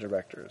 producers, and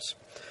directors.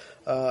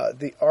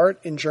 The art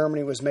in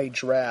Germany was made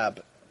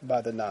drab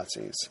by the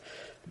Nazis.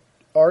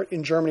 Art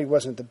in Germany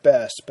wasn't the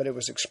best, but it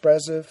was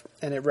expressive,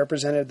 and it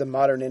represented the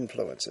modern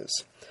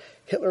influences.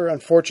 Hitler,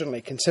 unfortunately,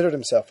 considered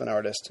himself an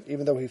artist,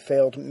 even though he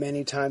failed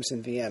many times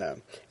in Vienna,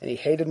 and he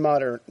hated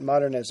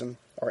modernism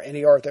or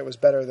any art that was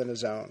better than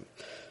his own.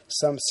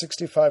 Some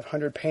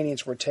 6,500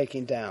 paintings were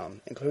taken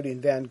down,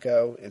 including Van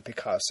Gogh and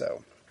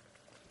Picasso.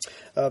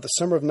 The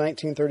summer of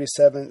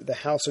 1937, the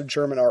House of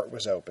German Art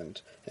was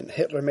opened, and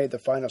Hitler made the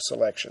final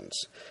selections.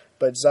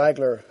 But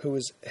Ziegler, who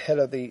was head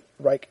of the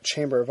Reich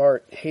Chamber of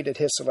Art, hated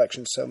his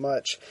selection so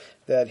much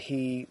that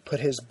he put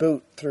his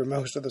boot through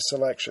most of the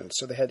selections,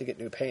 so they had to get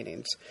new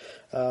paintings.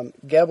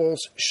 Goebbels,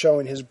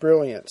 showing his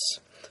brilliance,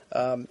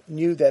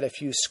 knew that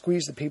if you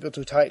squeezed the people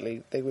too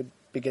tightly, they would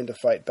begin to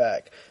fight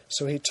back.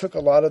 So he took a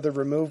lot of the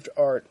removed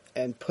art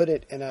and put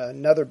it in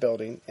another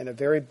building, in a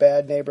very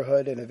bad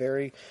neighborhood, in a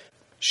very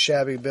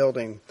shabby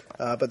building,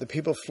 but the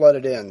people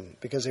flooded in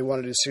because they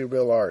wanted to see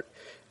real art.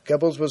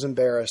 Goebbels was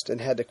embarrassed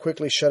and had to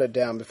quickly shut it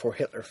down before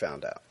Hitler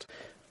found out.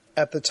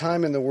 At the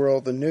time in the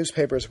world, the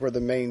newspapers were the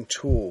main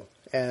tool,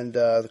 and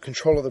the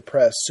control of the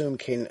press soon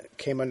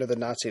came under the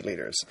Nazi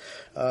leaders.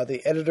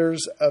 The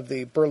editors of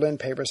the Berlin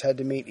papers had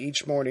to meet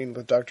each morning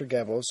with Dr.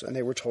 Goebbels, and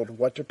they were told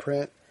what to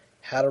print,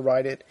 how to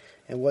write it,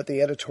 and what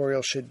the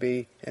editorial should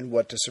be, and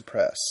what to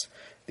suppress.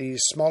 The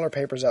smaller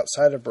papers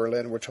outside of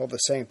Berlin were told the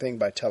same thing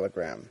by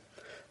telegram.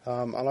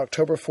 On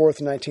October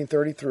 4th,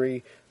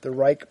 1933, the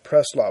Reich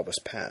Press Law was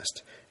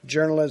passed.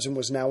 Journalism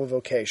was now a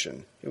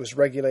vocation. It was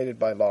regulated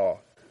by law.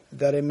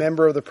 That a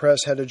member of the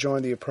press had to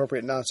join the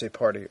appropriate Nazi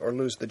party or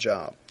lose the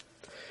job.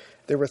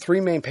 There were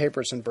 3 main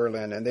papers in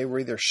Berlin, and they were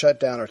either shut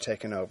down or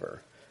taken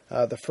over.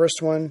 The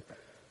first one,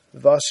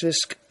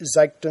 Vossische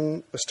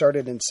Zeitung, was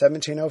started in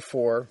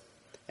 1704,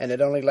 and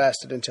it only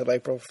lasted until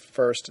April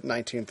 1st,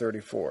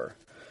 1934.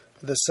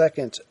 The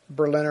second,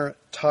 Berliner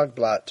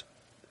Tagblatt.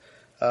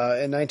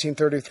 In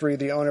 1933,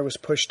 the owner was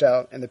pushed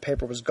out, and the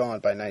paper was gone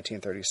by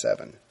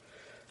 1937.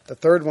 The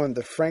third one,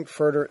 the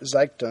Frankfurter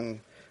Zeitung,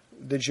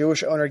 the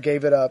Jewish owner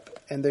gave it up,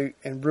 and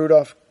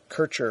Rudolf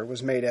Kircher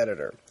was made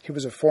editor. He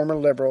was a former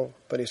liberal,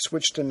 but he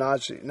switched to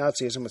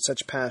Nazism with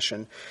such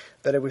passion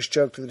that it was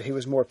joked that he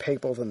was more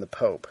papal than the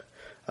Pope.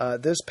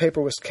 This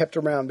paper was kept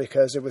around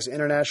because it was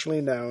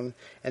internationally known,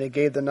 and it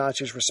gave the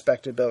Nazis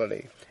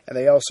respectability, and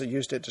they also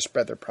used it to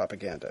spread their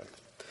propaganda.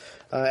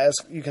 As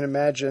you can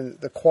imagine,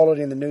 the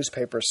quality in the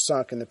newspapers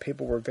sunk, and the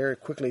people were very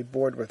quickly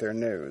bored with their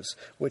news,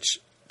 which,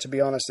 to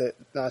be honest, the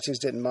Nazis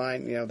didn't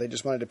mind. They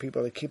just wanted the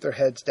people to keep their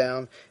heads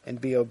down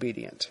and be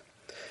obedient.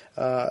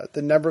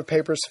 The number of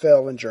papers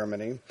fell in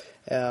Germany,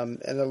 and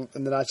the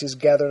Nazis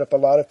gathered up a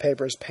lot of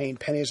papers, paying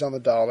pennies on the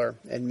dollar,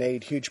 and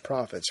made huge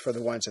profits for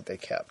the ones that they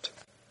kept.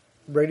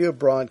 Radio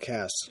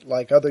broadcasts,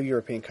 like other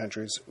European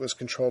countries, was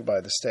controlled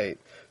by the state,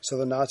 so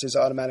the Nazis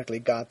automatically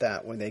got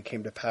that when they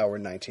came to power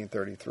in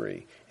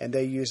 1933, and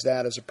they used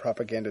that as a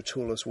propaganda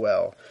tool as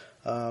well.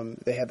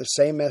 They had the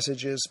same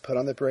messages put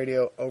on the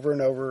radio over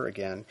and over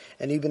again,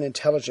 and even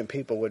intelligent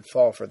people would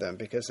fall for them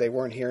because they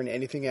weren't hearing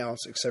anything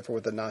else except for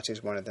what the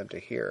Nazis wanted them to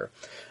hear.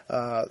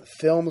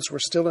 Films were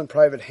still in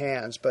private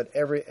hands, but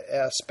every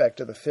aspect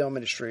of the film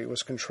industry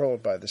was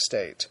controlled by the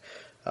state.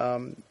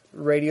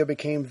 Radio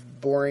became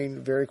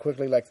boring very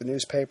quickly, like the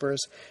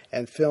newspapers,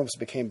 and films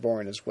became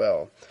boring as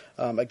well.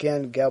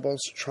 Again, Goebbels,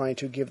 trying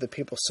to give the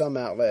people some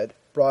outlet,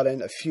 brought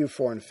in a few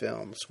foreign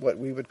films, what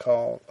we would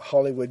call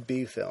Hollywood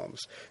B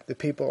films. The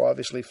people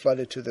obviously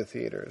flooded to the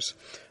theaters.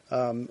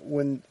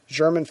 When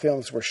German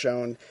films were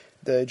shown,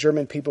 the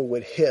German people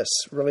would hiss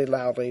really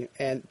loudly,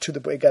 and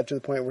it got to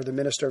the point where the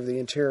Minister of the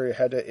Interior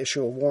had to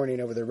issue a warning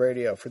over the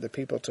radio for the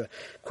people to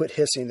quit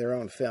hissing their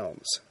own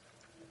films.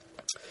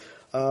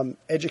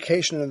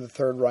 Education in the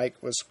Third Reich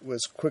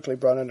was quickly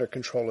brought under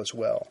control as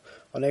well.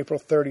 On April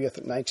 30th,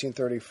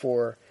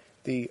 1934,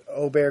 the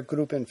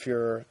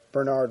Obergruppenführer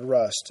Bernhard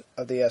Rust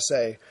of the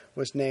SA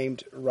was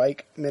named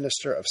Reich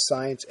Minister of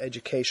Science,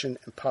 Education,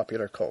 and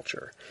Popular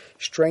Culture.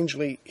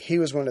 Strangely, he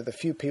was one of the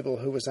few people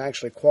who was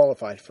actually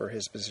qualified for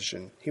his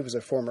position. He was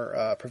a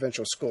former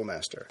provincial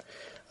schoolmaster.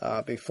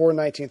 Before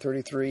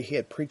 1933, he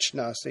had preached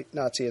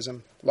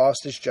Nazism,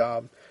 lost his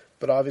job,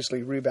 but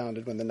obviously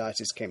rebounded when the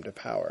Nazis came to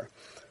power.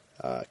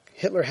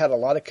 Hitler had a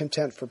lot of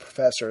contempt for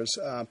professors.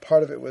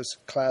 Part of it was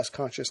class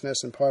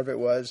consciousness, and part of it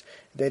was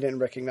they didn't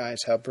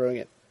recognize how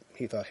brilliant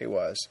he thought he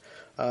was.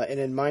 And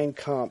in Mein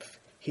Kampf,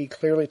 he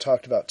clearly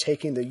talked about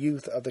taking the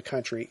youth of the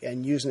country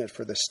and using it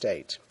for the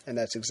state, and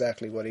that's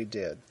exactly what he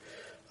did.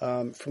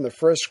 From the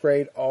first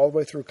grade all the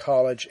way through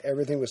college,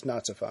 everything was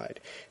Nazified.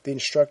 The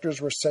instructors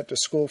were sent to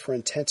school for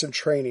intensive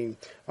training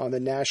on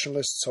the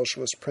nationalist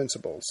socialist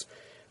principles,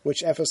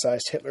 which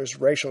emphasized Hitler's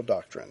racial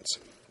doctrines.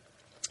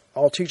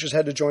 All teachers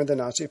had to join the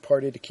Nazi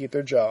Party to keep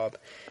their job,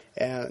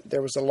 and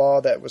there was a law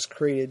that was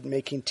created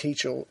making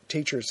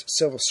teachers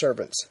civil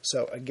servants.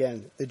 So,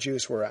 again, the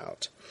Jews were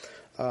out.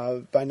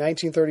 By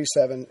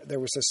 1937, there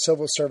was the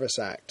Civil Service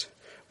Act,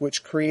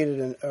 which created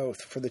an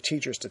oath for the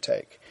teachers to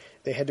take.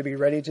 They had to be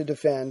ready to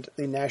defend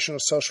the National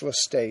Socialist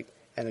state,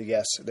 and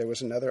yes, there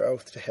was another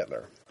oath to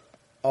Hitler.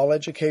 All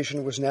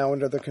education was now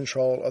under the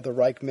control of the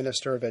Reich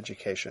Minister of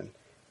Education.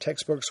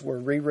 Textbooks were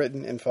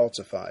rewritten and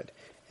falsified,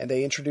 and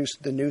they introduced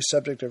the new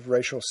subject of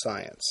racial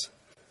science.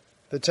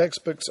 The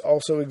textbooks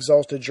also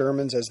exalted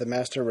Germans as the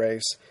master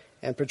race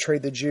and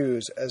portrayed the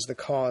Jews as the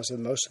cause of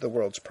most of the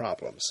world's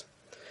problems.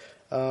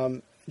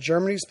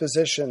 Germany's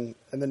position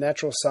in the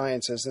natural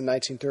sciences in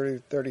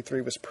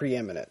 1933 was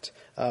preeminent,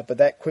 but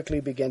that quickly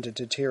began to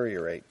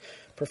deteriorate.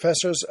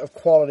 Professors of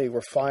quality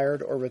were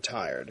fired or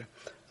retired.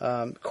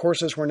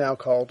 Courses were now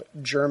called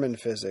German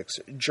physics,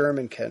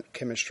 German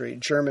chemistry,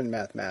 German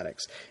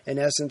mathematics. In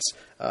essence,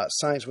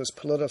 science was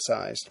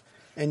politicized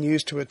and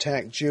used to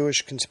attack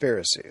Jewish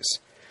conspiracies.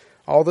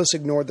 All this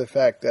ignored the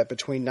fact that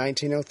between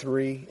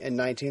 1903 and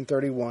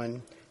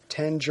 1931,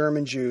 10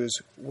 German Jews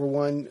were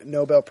won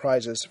Nobel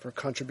Prizes for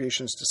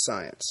contributions to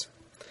science.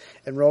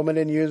 Enrollment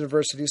in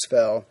universities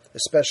fell,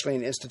 especially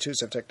in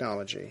institutes of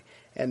technology,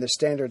 and the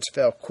standards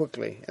fell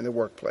quickly in the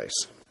workplace.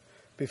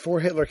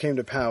 Before Hitler came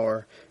to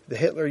power, the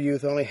Hitler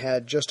Youth only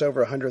had just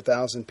over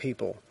 100,000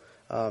 people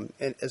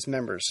as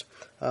members,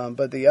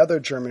 but the other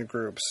German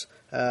groups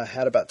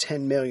had about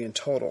 10 million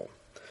total.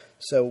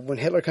 So when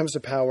Hitler comes to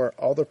power,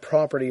 all the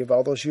property of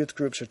all those youth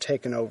groups are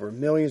taken over,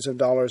 millions of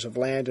dollars of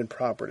land and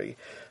property.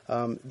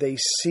 They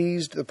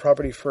seized the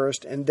property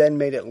first and then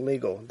made it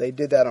legal. They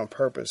did that on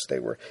purpose. They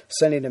were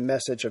sending a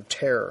message of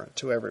terror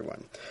to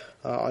everyone.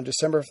 On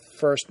December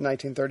 1st,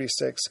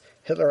 1936,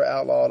 Hitler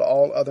outlawed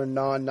all other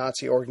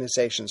non-Nazi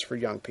organizations for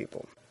young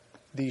people.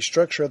 The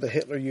structure of the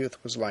Hitler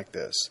Youth was like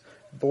this.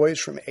 Boys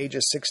from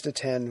ages 6 to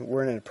 10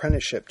 were in an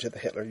apprenticeship to the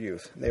Hitler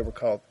Youth. They were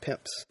called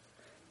pimps.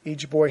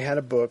 Each boy had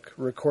a book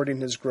recording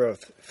his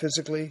growth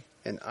physically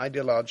and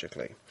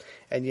ideologically.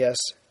 And yes,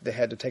 they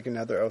had to take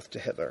another oath to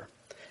Hitler.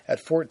 At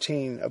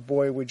 14, a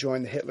boy would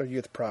join the Hitler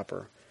Youth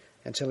proper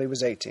until he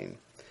was 18.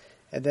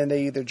 And then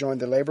they either joined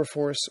the labor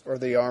force or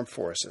the armed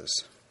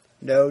forces.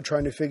 No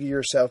trying to figure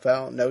yourself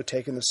out, no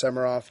taking the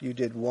summer off. You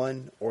did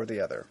one or the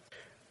other.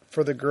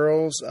 For the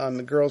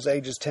girls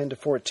ages 10 to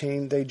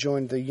 14, they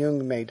joined the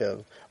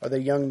Jungmädel, or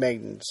the Young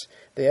Maidens.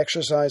 They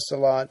exercised a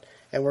lot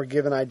and were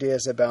given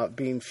ideas about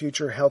being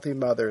future healthy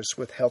mothers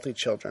with healthy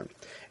children.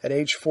 At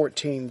age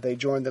 14, they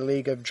joined the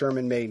League of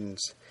German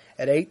Maidens.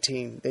 At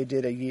 18, they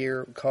did a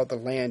year called the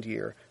Land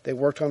Year. They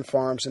worked on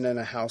farms and in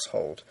a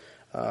household.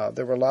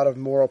 There were a lot of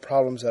moral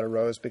problems that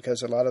arose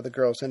because a lot of the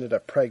girls ended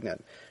up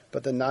pregnant,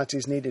 but the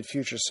Nazis needed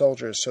future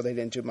soldiers, so they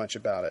didn't do much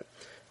about it.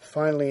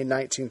 Finally, in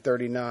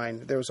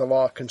 1939, there was a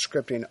law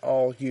conscripting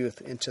all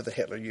youth into the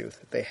Hitler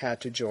Youth. They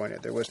had to join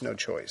it. There was no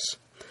choice.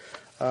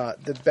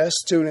 The best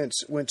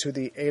students went to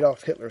the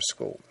Adolf Hitler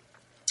School.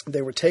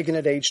 They were taken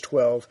at age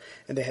 12,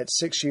 and they had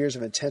 6 years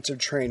of intensive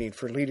training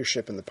for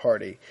leadership in the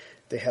party.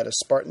 They had a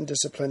Spartan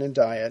discipline and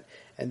diet,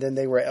 and then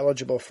they were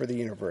eligible for the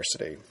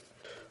university.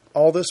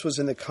 All this was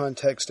in the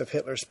context of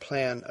Hitler's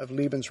plan of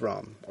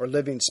Lebensraum, or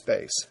living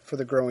space, for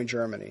the growing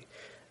Germany.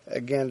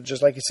 Again,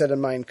 just like he said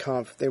in Mein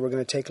Kampf, they were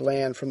going to take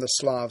land from the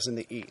Slavs in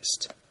the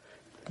east.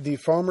 The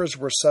farmers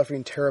were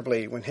suffering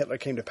terribly when Hitler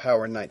came to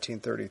power in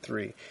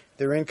 1933.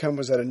 Their income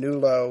was at a new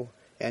low,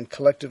 and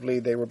collectively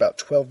they were about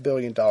 $12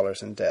 billion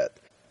in debt.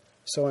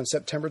 So on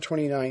September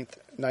 29,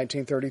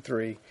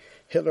 1933,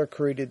 Hitler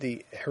created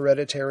the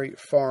hereditary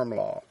farm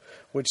law,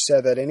 which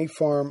said that any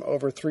farm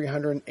over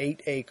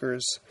 308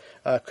 acres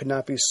could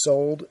not be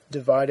sold,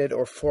 divided,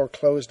 or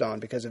foreclosed on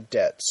because of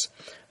debts.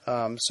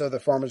 So the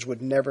farmers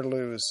would never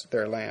lose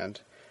their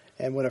land.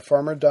 And when a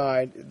farmer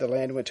died, the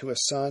land went to a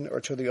son or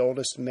to the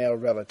oldest male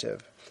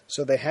relative.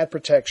 So they had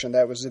protection.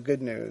 That was the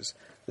good news.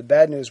 The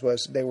bad news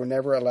was they were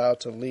never allowed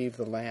to leave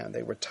the land.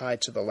 They were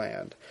tied to the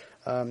land.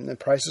 And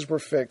prices were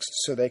fixed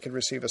so they could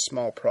receive a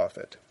small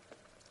profit.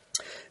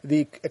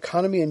 The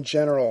economy in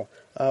general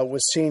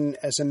was seen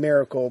as a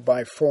miracle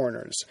by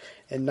foreigners.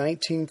 In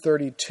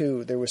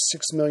 1932, there were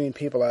 6 million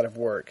people out of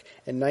work.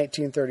 In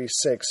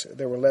 1936,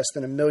 there were less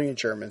than 1 million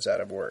Germans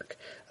out of work.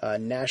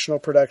 National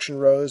production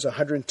rose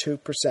 102%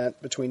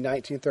 between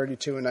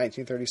 1932 and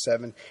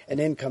 1937, and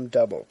income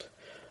doubled.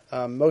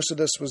 Most of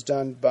this was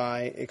done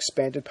by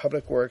expanded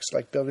public works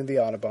like building the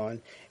Autobahn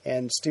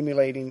and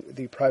stimulating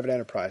the private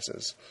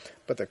enterprises.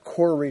 But the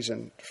core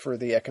reason for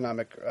the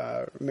economic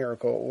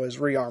miracle was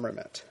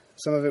rearmament.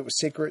 Some of it was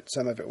secret,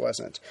 some of it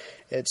wasn't.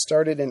 It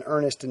started in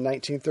earnest in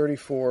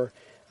 1934.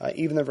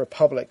 Even the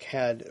Republic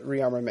had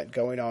rearmament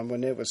going on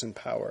when it was in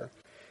power.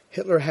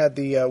 Hitler had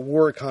the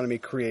war economy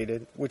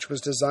created, which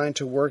was designed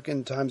to work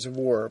in times of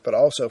war, but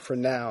also for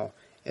now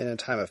in a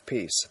time of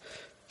peace.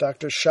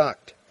 Dr.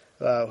 Schacht,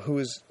 who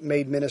was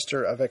made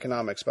Minister of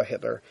Economics by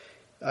Hitler.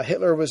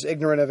 Hitler was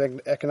ignorant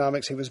of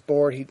economics. He was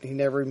bored. He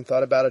never even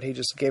thought about it. He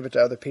just gave it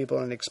to other people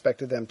and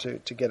expected them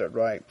to get it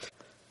right.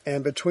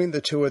 And between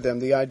the two of them,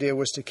 the idea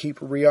was to keep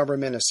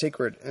rearmament a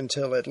secret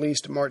until at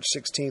least March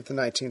 16th,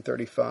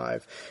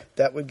 1935.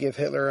 That would give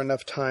Hitler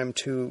enough time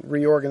to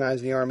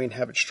reorganize the army and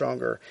have it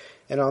stronger.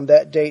 And on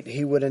that date,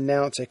 he would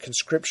announce a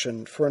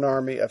conscription for an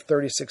army of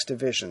 36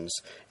 divisions.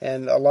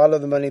 And a lot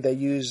of the money they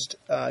used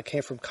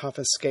came from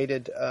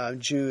confiscated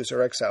Jews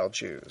or exiled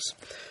Jews.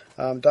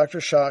 Dr.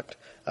 Schacht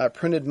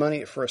printed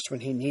money at first when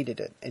he needed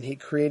it, and he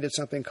created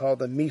something called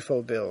the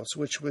Mefo bills,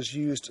 which was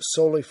used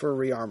solely for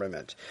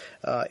rearmament.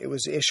 It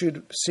was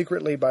issued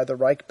secretly by the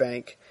Reich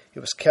Bank.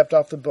 It was kept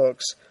off the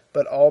books,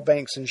 but all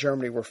banks in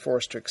Germany were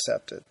forced to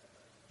accept it.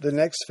 The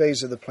next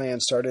phase of the plan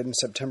started in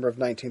September of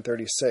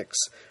 1936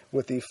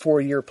 with the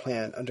 4-year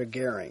plan under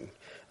Goering.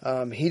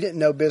 He didn't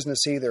know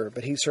business either,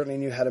 but he certainly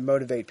knew how to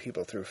motivate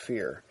people through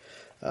fear.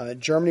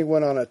 Germany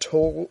went on a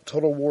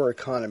total war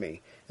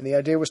economy, and the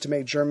idea was to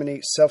make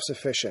Germany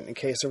self-sufficient in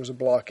case there was a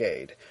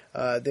blockade.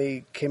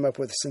 They came up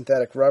with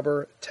synthetic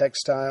rubber,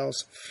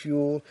 textiles,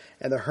 fuel,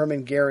 and the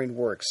Hermann Goering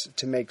Works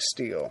to make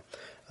steel.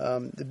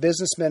 The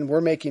businessmen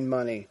were making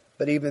money,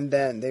 but even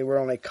then they were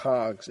only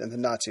cogs in the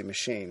Nazi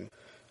machine.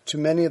 To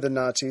many of the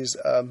Nazis,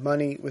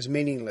 money was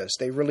meaningless.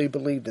 They really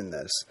believed in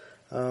this.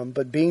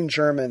 But being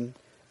German,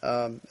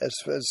 as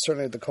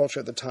certainly the culture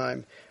at the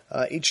time,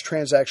 each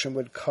transaction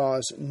would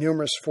cause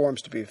numerous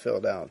forms to be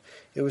filled out.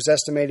 It was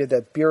estimated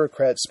that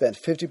bureaucrats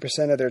spent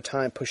 50% of their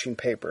time pushing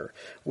paper,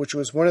 which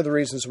was one of the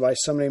reasons why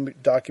so many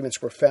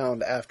documents were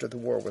found after the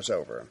war was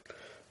over.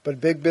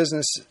 But big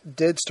business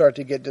did start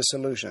to get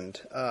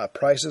disillusioned.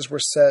 Prices were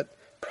set,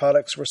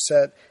 products were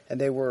set,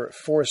 and they were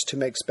forced to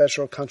make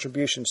special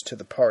contributions to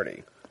the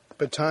party.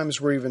 But times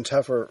were even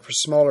tougher for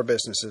smaller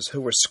businesses who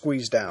were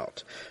squeezed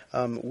out.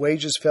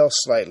 Wages fell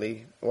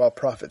slightly while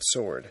profits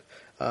soared.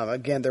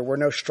 Again, there were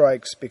no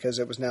strikes because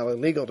it was now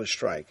illegal to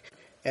strike.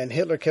 And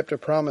Hitler kept a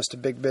promise to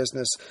big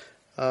business.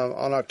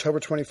 On October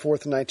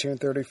 24th,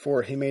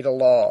 1934, he made a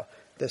law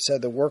that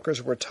said the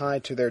workers were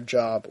tied to their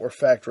job or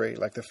factory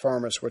like the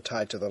farmers were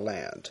tied to the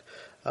land.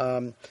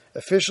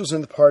 Officials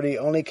in the party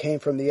only came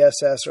from the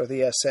SS or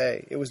the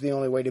SA. It was the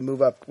only way to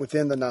move up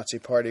within the Nazi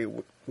party,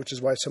 which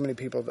is why so many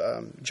people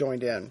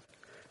joined in.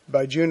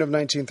 By June of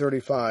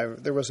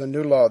 1935, there was a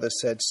new law that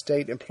said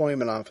state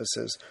employment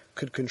offices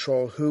could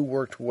control who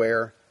worked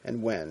where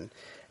and when,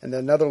 and then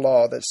another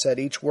law that said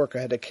each worker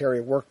had to carry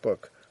a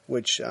workbook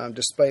which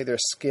displayed their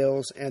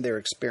skills and their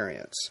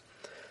experience.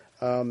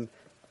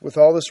 With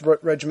all this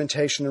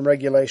regimentation and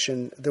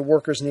regulation, the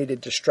workers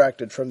needed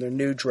distracted from their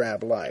new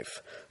drab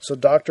life. So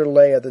Dr.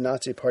 Ley of the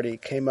Nazi Party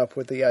came up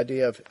with the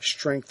idea of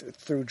strength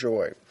through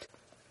joy.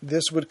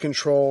 This would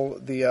control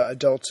the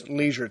adults'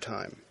 leisure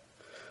time.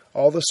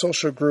 All the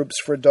social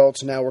groups for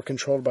adults now were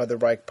controlled by the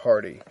Reich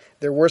Party.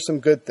 There were some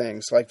good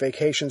things, like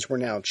vacations were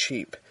now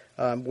cheap,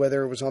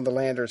 whether it was on the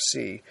land or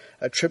sea.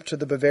 A trip to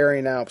the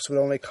Bavarian Alps would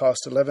only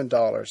cost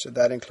 $11.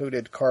 That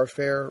included car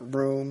fare,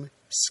 room,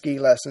 ski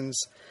lessons,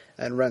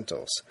 and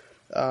rentals.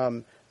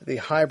 The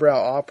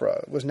highbrow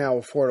opera was now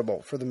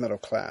affordable for the middle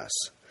class.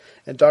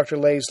 And Dr.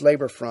 Ley's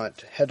Labor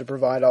Front had to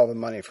provide all the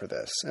money for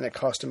this, and it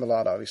cost him a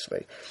lot,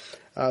 obviously.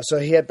 So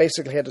he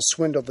basically had to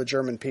swindle the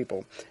German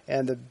people.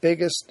 And the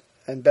biggest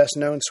and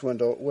best-known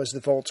swindle was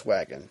the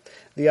Volkswagen.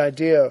 The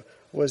idea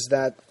was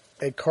that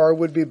a car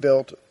would be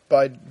built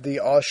by the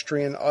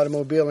Austrian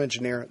automobile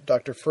engineer,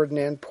 Dr.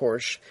 Ferdinand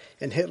Porsche,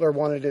 and Hitler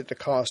wanted it to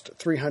cost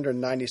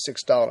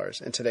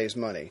 $396 in today's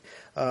money.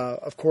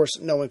 Of course,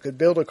 no one could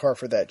build a car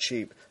for that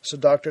cheap, so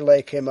Dr.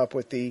 Ley came up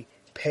with the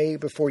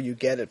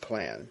pay-before-you-get-it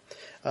plan.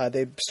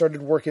 They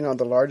started working on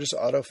the largest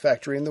auto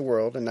factory in the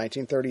world in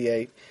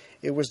 1938,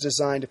 It was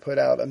designed to put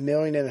out 1.5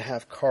 million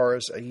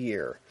cars a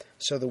year.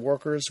 So the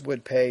workers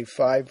would pay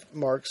 5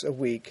 marks a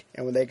week,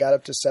 and when they got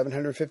up to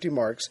 750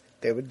 marks,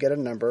 they would get a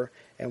number,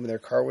 and when their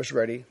car was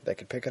ready, they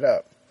could pick it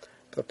up.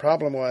 But the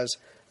problem was,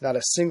 not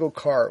a single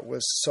car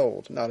was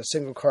sold. Not a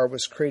single car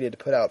was created to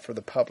put out for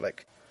the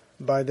public.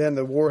 By then,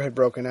 the war had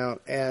broken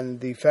out, and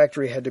the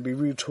factory had to be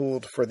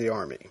retooled for the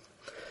army.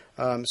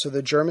 So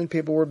the German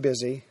people were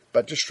busy,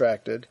 but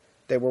distracted.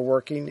 They were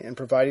working and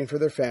providing for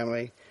their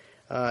family.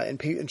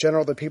 In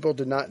general, the people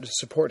did not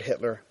support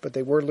Hitler, but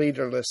they were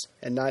leaderless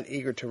and not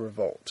eager to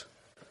revolt.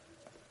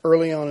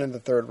 Early on in the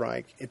Third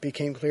Reich, it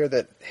became clear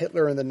that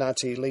Hitler and the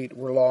Nazi elite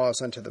were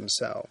laws unto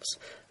themselves.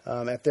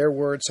 At their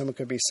word, someone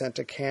could be sent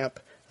to camp.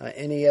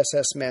 Any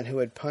SS man who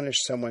had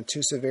punished someone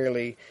too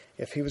severely,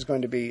 if he was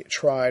going to be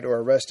tried or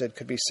arrested,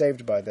 could be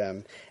saved by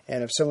them.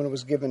 And if someone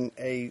was given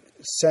a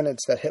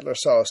sentence that Hitler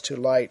saw as too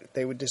light,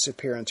 they would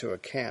disappear into a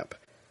camp.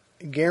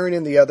 Goering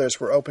and the others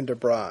were open to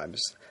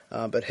bribes,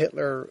 but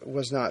Hitler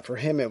was not. For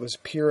him, it was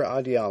pure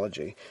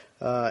ideology,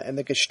 and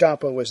the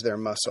Gestapo was their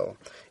muscle.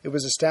 It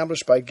was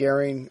established by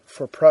Goering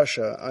for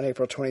Prussia on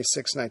April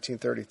 26,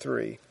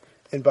 1933.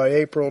 And by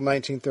April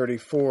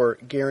 1934,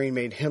 Goering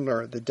made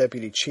Himmler the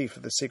deputy chief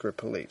of the secret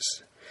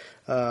police.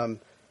 And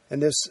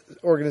this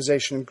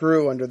organization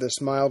grew under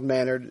this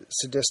mild-mannered,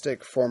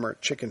 sadistic former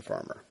chicken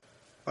farmer.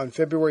 On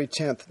February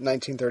 10,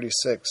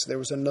 1936, there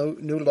was a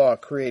new law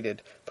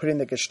created, putting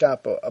the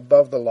Gestapo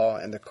above the law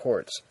and the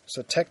courts.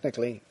 So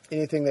technically,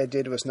 anything they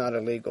did was not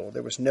illegal.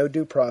 There was no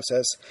due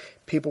process.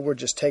 People were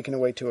just taken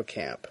away to a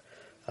camp.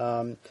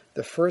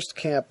 The first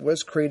camp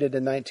was created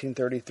in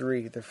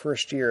 1933, the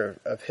first year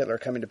of Hitler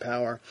coming to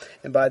power,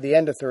 and by the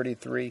end of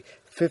 1933,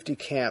 50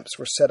 camps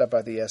were set up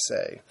by the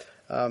SA.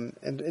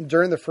 And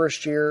during the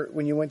first year,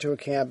 when you went to a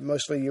camp,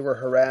 mostly you were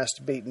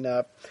harassed, beaten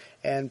up,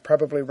 and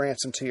probably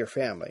ransomed to your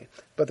family.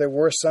 But there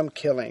were some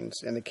killings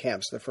in the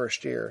camps the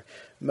first year,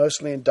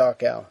 mostly in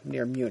Dachau,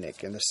 near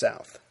Munich in the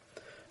south.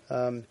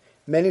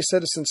 Many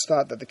citizens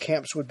thought that the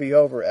camps would be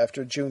over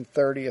after June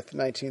 30th,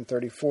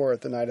 1934,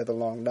 at the Night of the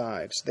Long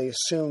Knives. They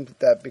assumed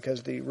that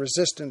because the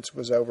resistance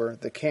was over,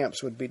 the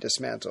camps would be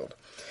dismantled.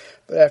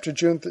 But after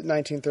June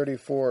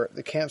 1934,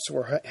 the camps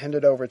were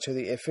handed over to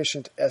the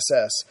efficient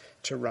SS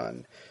to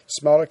run.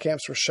 Smaller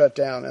camps were shut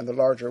down, and the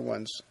larger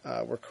ones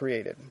were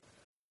created.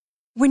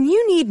 When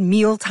you need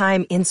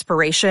mealtime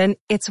inspiration,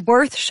 it's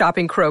worth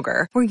shopping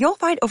Kroger, where you'll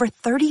find over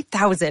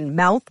 30,000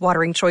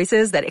 mouth-watering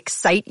choices that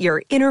excite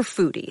your inner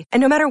foodie. And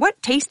no matter what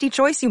tasty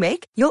choice you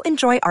make, you'll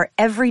enjoy our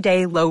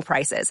everyday low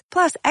prices,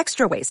 plus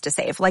extra ways to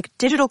save, like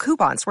digital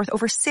coupons worth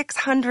over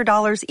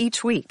 $600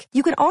 each week.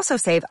 You can also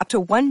save up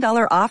to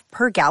 $1 off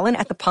per gallon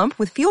at the pump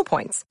with fuel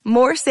points.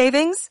 More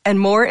savings and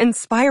more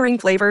inspiring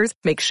flavors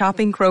make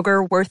shopping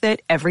Kroger worth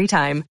it every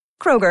time.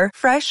 Kroger,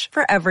 fresh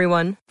for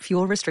everyone.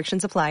 Fuel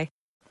restrictions apply.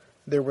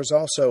 There was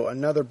also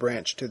another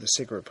branch to the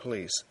secret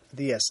police,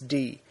 the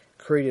SD,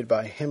 created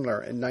by Himmler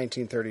in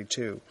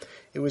 1932.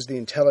 It was the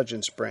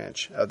intelligence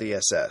branch of the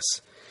SS.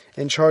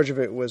 In charge of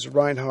it was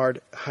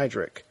Reinhard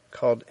Heydrich,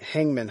 called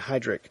Hangman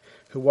Heydrich,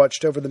 who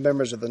watched over the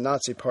members of the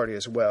Nazi Party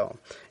as well.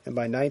 And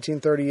by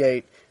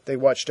 1938, they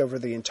watched over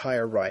the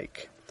entire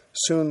Reich.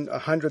 Soon,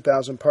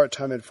 100,000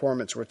 part-time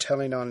informants were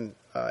telling on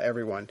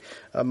everyone.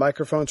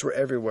 Microphones were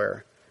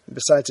everywhere.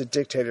 Besides a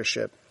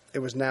dictatorship, it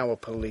was now a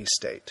police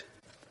state.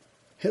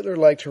 Hitler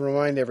liked to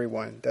remind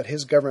everyone that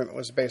his government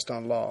was based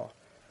on law.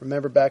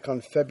 Remember back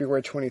on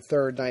February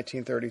 23,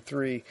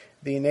 1933,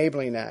 the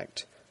Enabling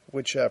Act,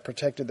 which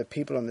protected the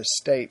people in the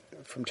state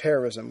from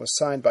terrorism, was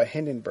signed by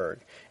Hindenburg.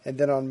 And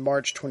then on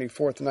March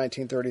 24,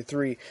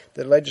 1933,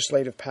 the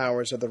legislative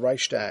powers of the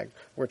Reichstag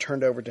were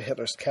turned over to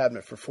Hitler's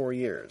cabinet for 4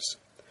 years.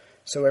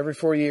 So every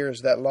 4 years,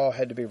 that law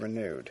had to be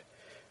renewed.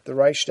 The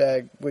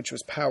Reichstag, which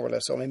was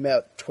powerless, only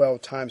met 12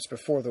 times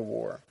before the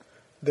war.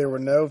 There were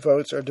no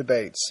votes or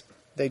debates.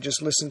 They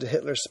just listened to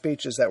Hitler's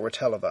speeches that were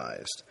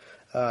televised.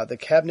 The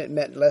cabinet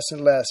met less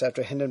and less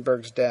after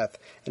Hindenburg's death,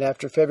 and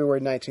after February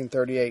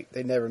 1938,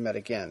 they never met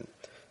again.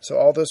 So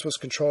all this was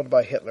controlled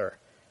by Hitler,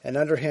 and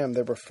under him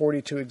there were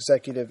 42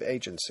 executive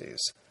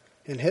agencies.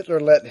 And Hitler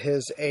let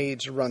his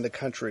aides run the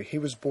country. He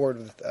was bored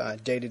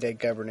with day-to-day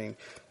governing.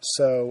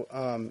 So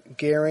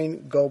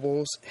Goering,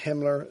 Goebbels,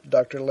 Himmler,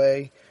 Dr.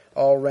 Ley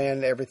all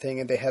ran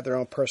everything, and they had their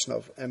own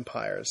personal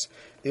empires.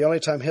 The only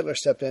time Hitler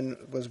stepped in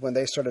was when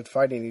they started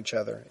fighting each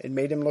other. It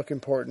made him look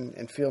important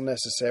and feel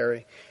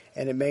necessary,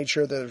 and it made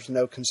sure there was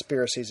no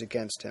conspiracies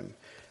against him.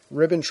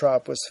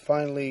 Ribbentrop was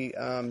finally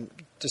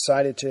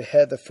decided to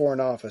head the Foreign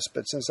Office,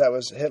 but since that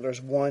was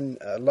Hitler's one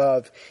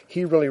love,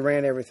 he really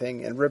ran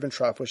everything, and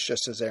Ribbentrop was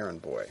just his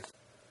errand boy.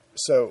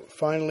 So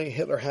finally,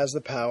 Hitler has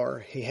the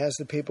power, he has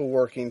the people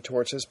working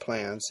towards his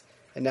plans,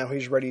 and now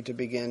he's ready to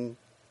begin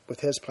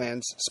with his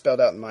plans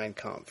spelled out in Mein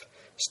Kampf.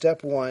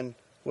 Step 1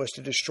 was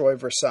to destroy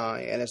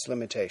Versailles and its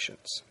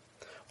limitations.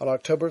 On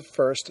October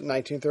 1st,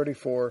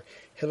 1934,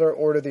 Hitler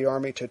ordered the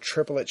army to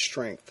triple its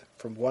strength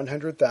from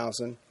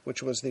 100,000,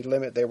 which was the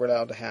limit they were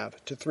allowed to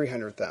have, to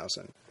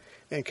 300,000.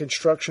 And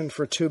construction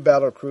for 2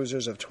 battle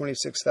cruisers of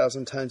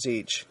 26,000 tons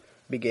each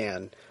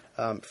began.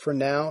 For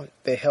now,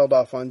 they held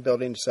off on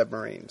building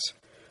submarines.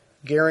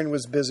 Goering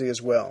was busy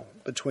as well.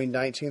 Between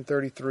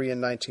 1933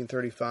 and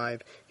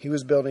 1935, he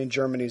was building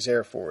Germany's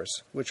Air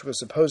Force, which was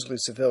supposedly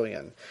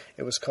civilian.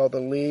 It was called the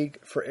League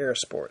for Air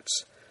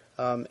Sports.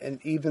 And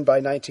even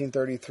by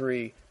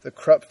 1933, the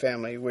Krupp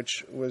family,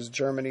 which was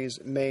Germany's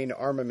main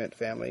armament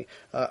family,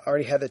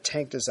 already had the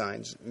tank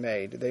designs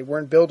made. They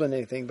weren't building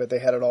anything, but they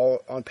had it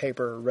all on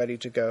paper, ready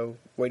to go,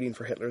 waiting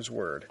for Hitler's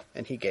word,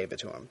 and he gave it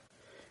to them.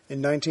 In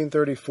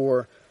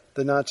 1934,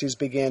 the Nazis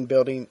began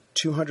building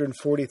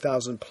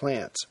 240,000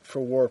 plants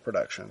for war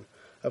production.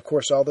 Of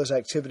course, all this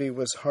activity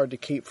was hard to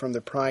keep from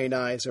the prying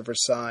eyes of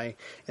Versailles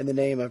in the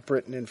name of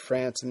Britain and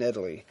France and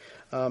Italy.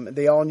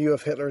 They all knew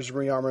of Hitler's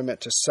rearmament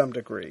to some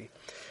degree.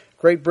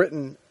 Great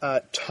Britain,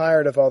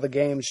 tired of all the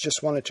games,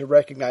 just wanted to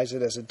recognize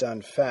it as a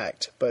done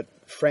fact, but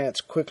France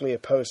quickly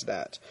opposed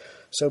that.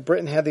 So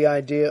Britain had the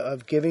idea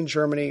of giving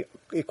Germany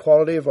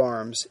equality of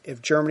arms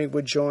if Germany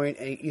would join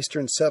an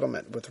eastern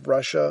settlement with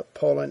Russia,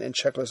 Poland, and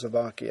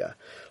Czechoslovakia,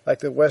 like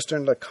the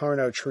Western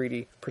Locarno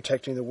Treaty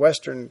protecting the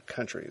Western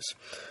countries,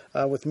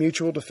 with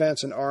mutual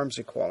defense and arms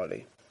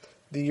equality.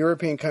 The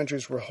European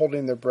countries were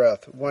holding their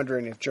breath,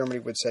 wondering if Germany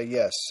would say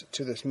yes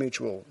to this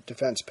mutual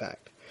defense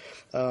pact.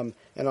 And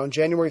on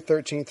January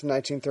 13th,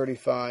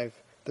 1935,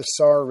 the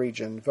Saar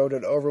region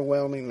voted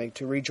overwhelmingly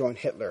to rejoin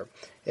Hitler.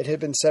 It had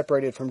been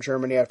separated from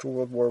Germany after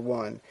World War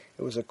I.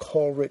 It was a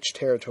coal-rich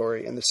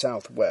territory in the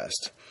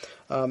southwest.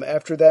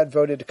 After that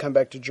voted to come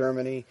back to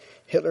Germany,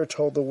 Hitler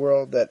told the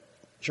world that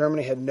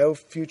Germany had no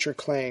future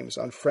claims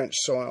on French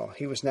soil.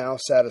 He was now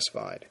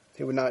satisfied.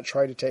 He would not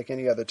try to take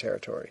any other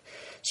territory.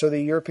 So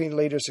the European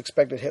leaders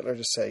expected Hitler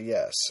to say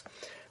yes.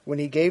 When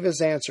he gave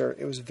his answer,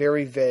 it was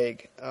very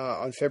vague.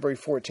 On February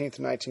 14th,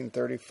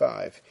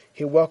 1935,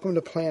 he welcomed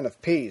a plan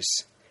of peace,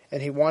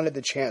 and he wanted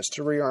the chance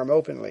to rearm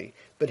openly,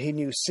 but he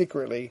knew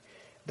secretly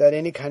that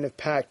any kind of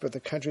pact with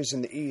the countries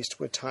in the East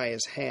would tie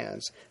his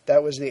hands.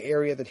 That was the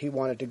area that he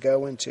wanted to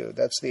go into.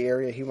 That's the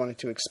area he wanted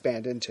to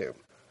expand into.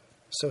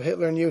 So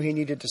Hitler knew he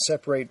needed to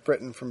separate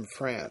Britain from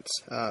France.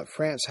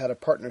 France had a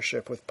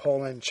partnership with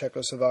Poland,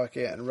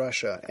 Czechoslovakia, and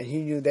Russia, and he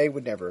knew they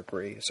would never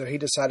agree, so he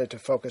decided to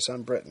focus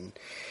on Britain.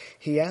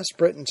 He asked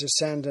Britain to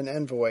send an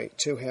envoy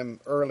to him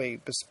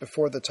early,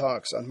 before the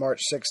talks on March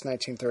 6,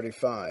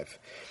 1935.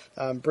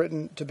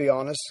 Britain, to be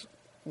honest,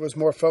 was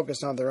more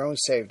focused on their own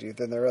safety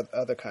than their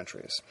other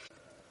countries.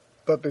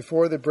 But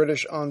before the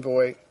British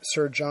envoy,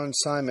 Sir John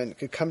Simon,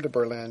 could come to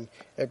Berlin,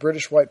 a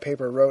British white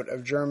paper wrote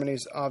of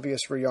Germany's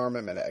obvious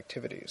rearmament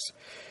activities.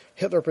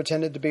 Hitler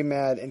pretended to be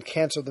mad and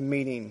canceled the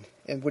meeting,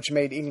 which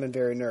made England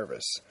very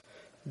nervous.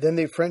 Then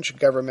the French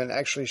government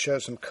actually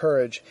showed some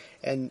courage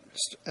and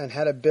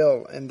had a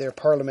bill in their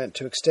parliament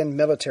to extend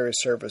military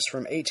service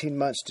from 18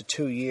 months to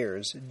 2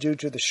 years due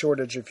to the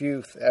shortage of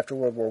youth after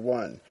World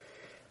War I.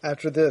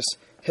 After this,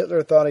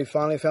 Hitler thought he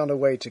finally found a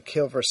way to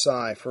kill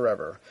Versailles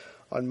forever.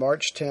 On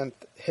March 10th,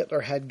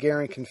 Hitler had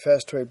Goering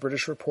confess to a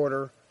British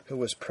reporter who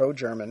was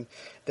pro-German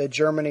that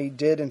Germany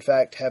did in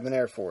fact have an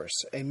air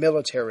force, a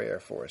military air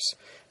force.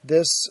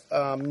 This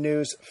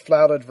news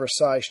flouted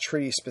Versailles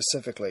Treaty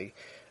specifically.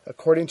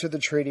 According to the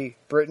treaty,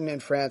 Britain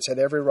and France had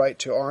every right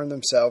to arm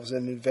themselves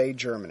and invade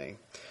Germany.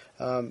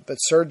 But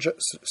Sir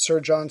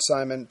John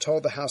Simon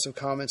told the House of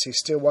Commons he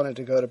still wanted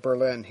to go to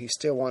Berlin. He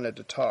still wanted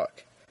to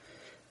talk.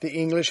 The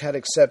English had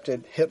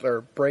accepted Hitler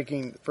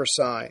breaking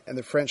Versailles, and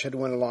the French had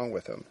went along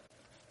with him.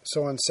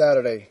 So on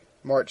Saturday,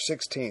 March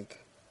 16th,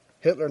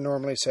 Hitler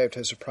normally saved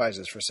his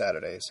surprises for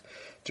Saturdays,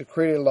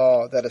 decreed a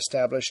law that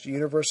established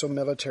universal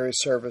military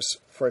service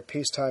for a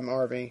peacetime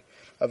army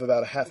of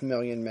about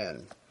 500,000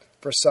 men.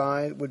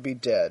 Versailles would be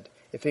dead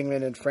if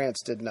England and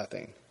France did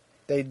nothing.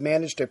 They'd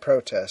managed a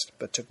protest,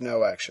 but took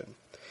no action.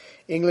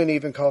 England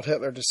even called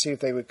Hitler to see if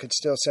they could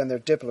still send their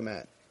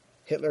diplomat.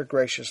 Hitler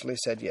graciously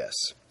said yes.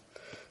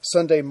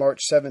 Sunday,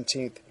 March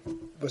 17th,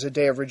 was a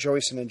day of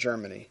rejoicing in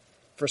Germany.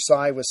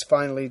 Versailles was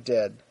finally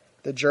dead.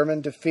 The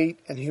German defeat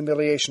and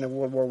humiliation of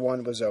World War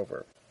I was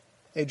over.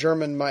 A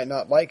German might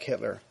not like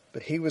Hitler,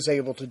 but he was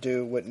able to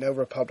do what no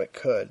republic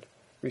could,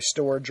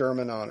 restore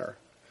German honor.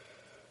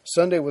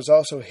 Sunday was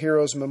also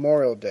Heroes'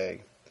 Memorial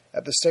Day.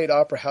 At the State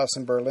Opera House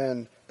in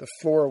Berlin, the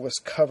floor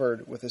was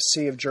covered with a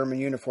sea of German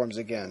uniforms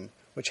again,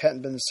 which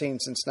hadn't been seen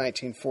since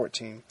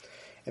 1914,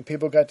 and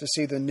people got to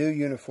see the new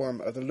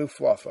uniform of the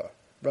Luftwaffe,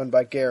 run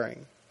by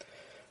Goering.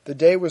 The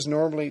day was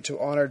normally to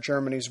honor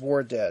Germany's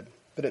war dead,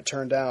 but it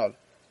turned out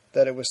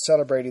that it was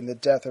celebrating the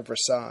death of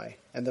Versailles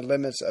and the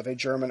limits of a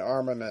German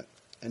armament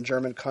and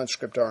German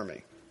conscript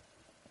army.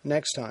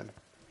 Next time,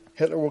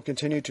 Hitler will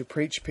continue to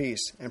preach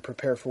peace and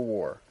prepare for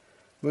war.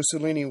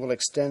 Mussolini will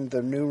extend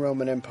the new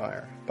Roman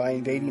Empire by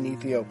invading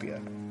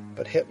Ethiopia,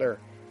 but Hitler,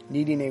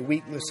 needing a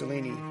weak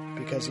Mussolini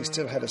because he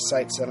still had his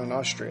sights set on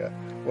Austria,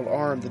 will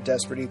arm the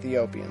desperate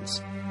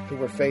Ethiopians who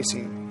were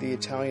facing the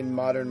Italian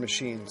modern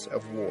machines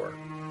of war.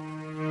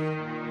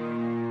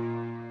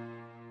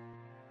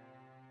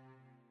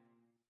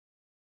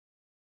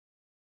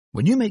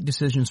 When you make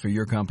decisions for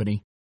your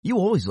company, you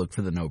always look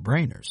for the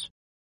no-brainers.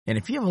 And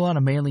if you have a lot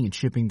of mailing and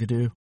shipping to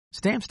do,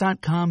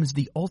 Stamps.com is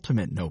the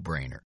ultimate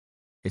no-brainer.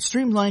 It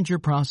streamlines your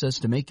process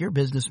to make your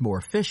business more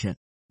efficient,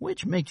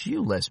 which makes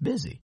you less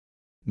busy.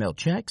 Mail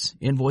checks,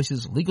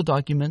 invoices, legal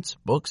documents,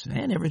 books,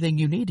 and everything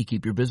you need to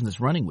keep your business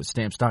running with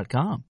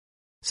Stamps.com.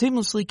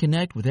 Seamlessly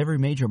connect with every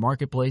major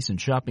marketplace and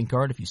shopping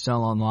cart if you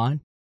sell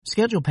online.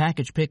 Schedule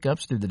package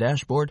pickups through the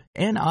dashboard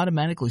and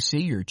automatically see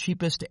your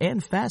cheapest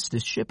and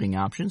fastest shipping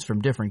options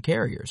from different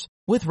carriers,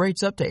 with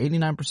rates up to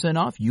 89%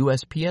 off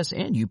USPS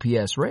and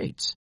UPS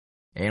rates.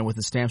 And with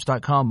the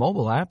Stamps.com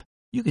mobile app,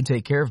 you can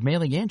take care of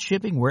mailing and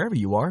shipping wherever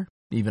you are,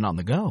 even on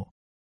the go.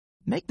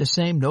 Make the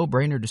same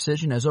no-brainer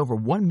decision as over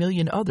 1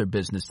 million other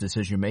business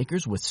decision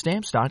makers with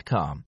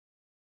Stamps.com.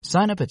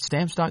 Sign up at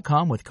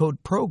Stamps.com with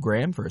code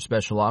PROGRAM for a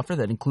special offer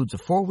that includes a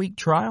 4-week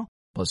trial,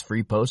 plus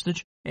free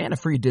postage and a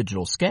free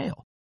digital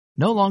scale.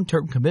 No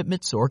long-term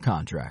commitments or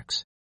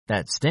contracts.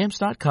 That's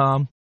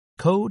Stamps.com,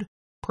 code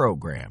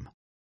PROGRAM.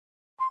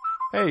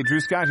 Hey, Drew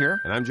Scott here,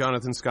 and I'm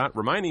Jonathan Scott,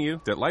 reminding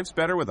you that life's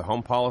better with a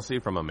home policy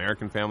from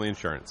American Family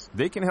Insurance.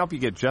 They can help you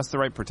get just the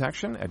right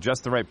protection at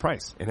just the right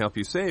price and help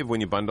you save when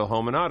you bundle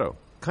home and auto.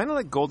 Kind of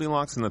like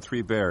Goldilocks and the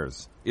Three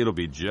Bears. It'll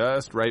be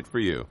just right for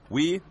you.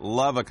 We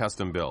love a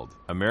custom build.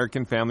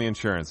 American Family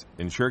Insurance.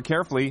 Insure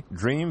carefully,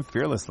 dream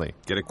fearlessly.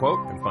 Get a quote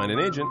and find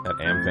an agent at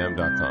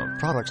amfam.com.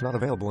 Products not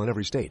available in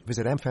every state.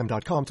 Visit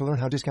amfam.com to learn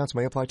how discounts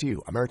may apply to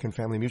you. American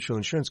Family Mutual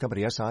Insurance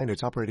Company, SI, and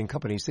its operating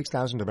company,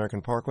 6000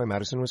 American Parkway,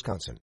 Madison, Wisconsin.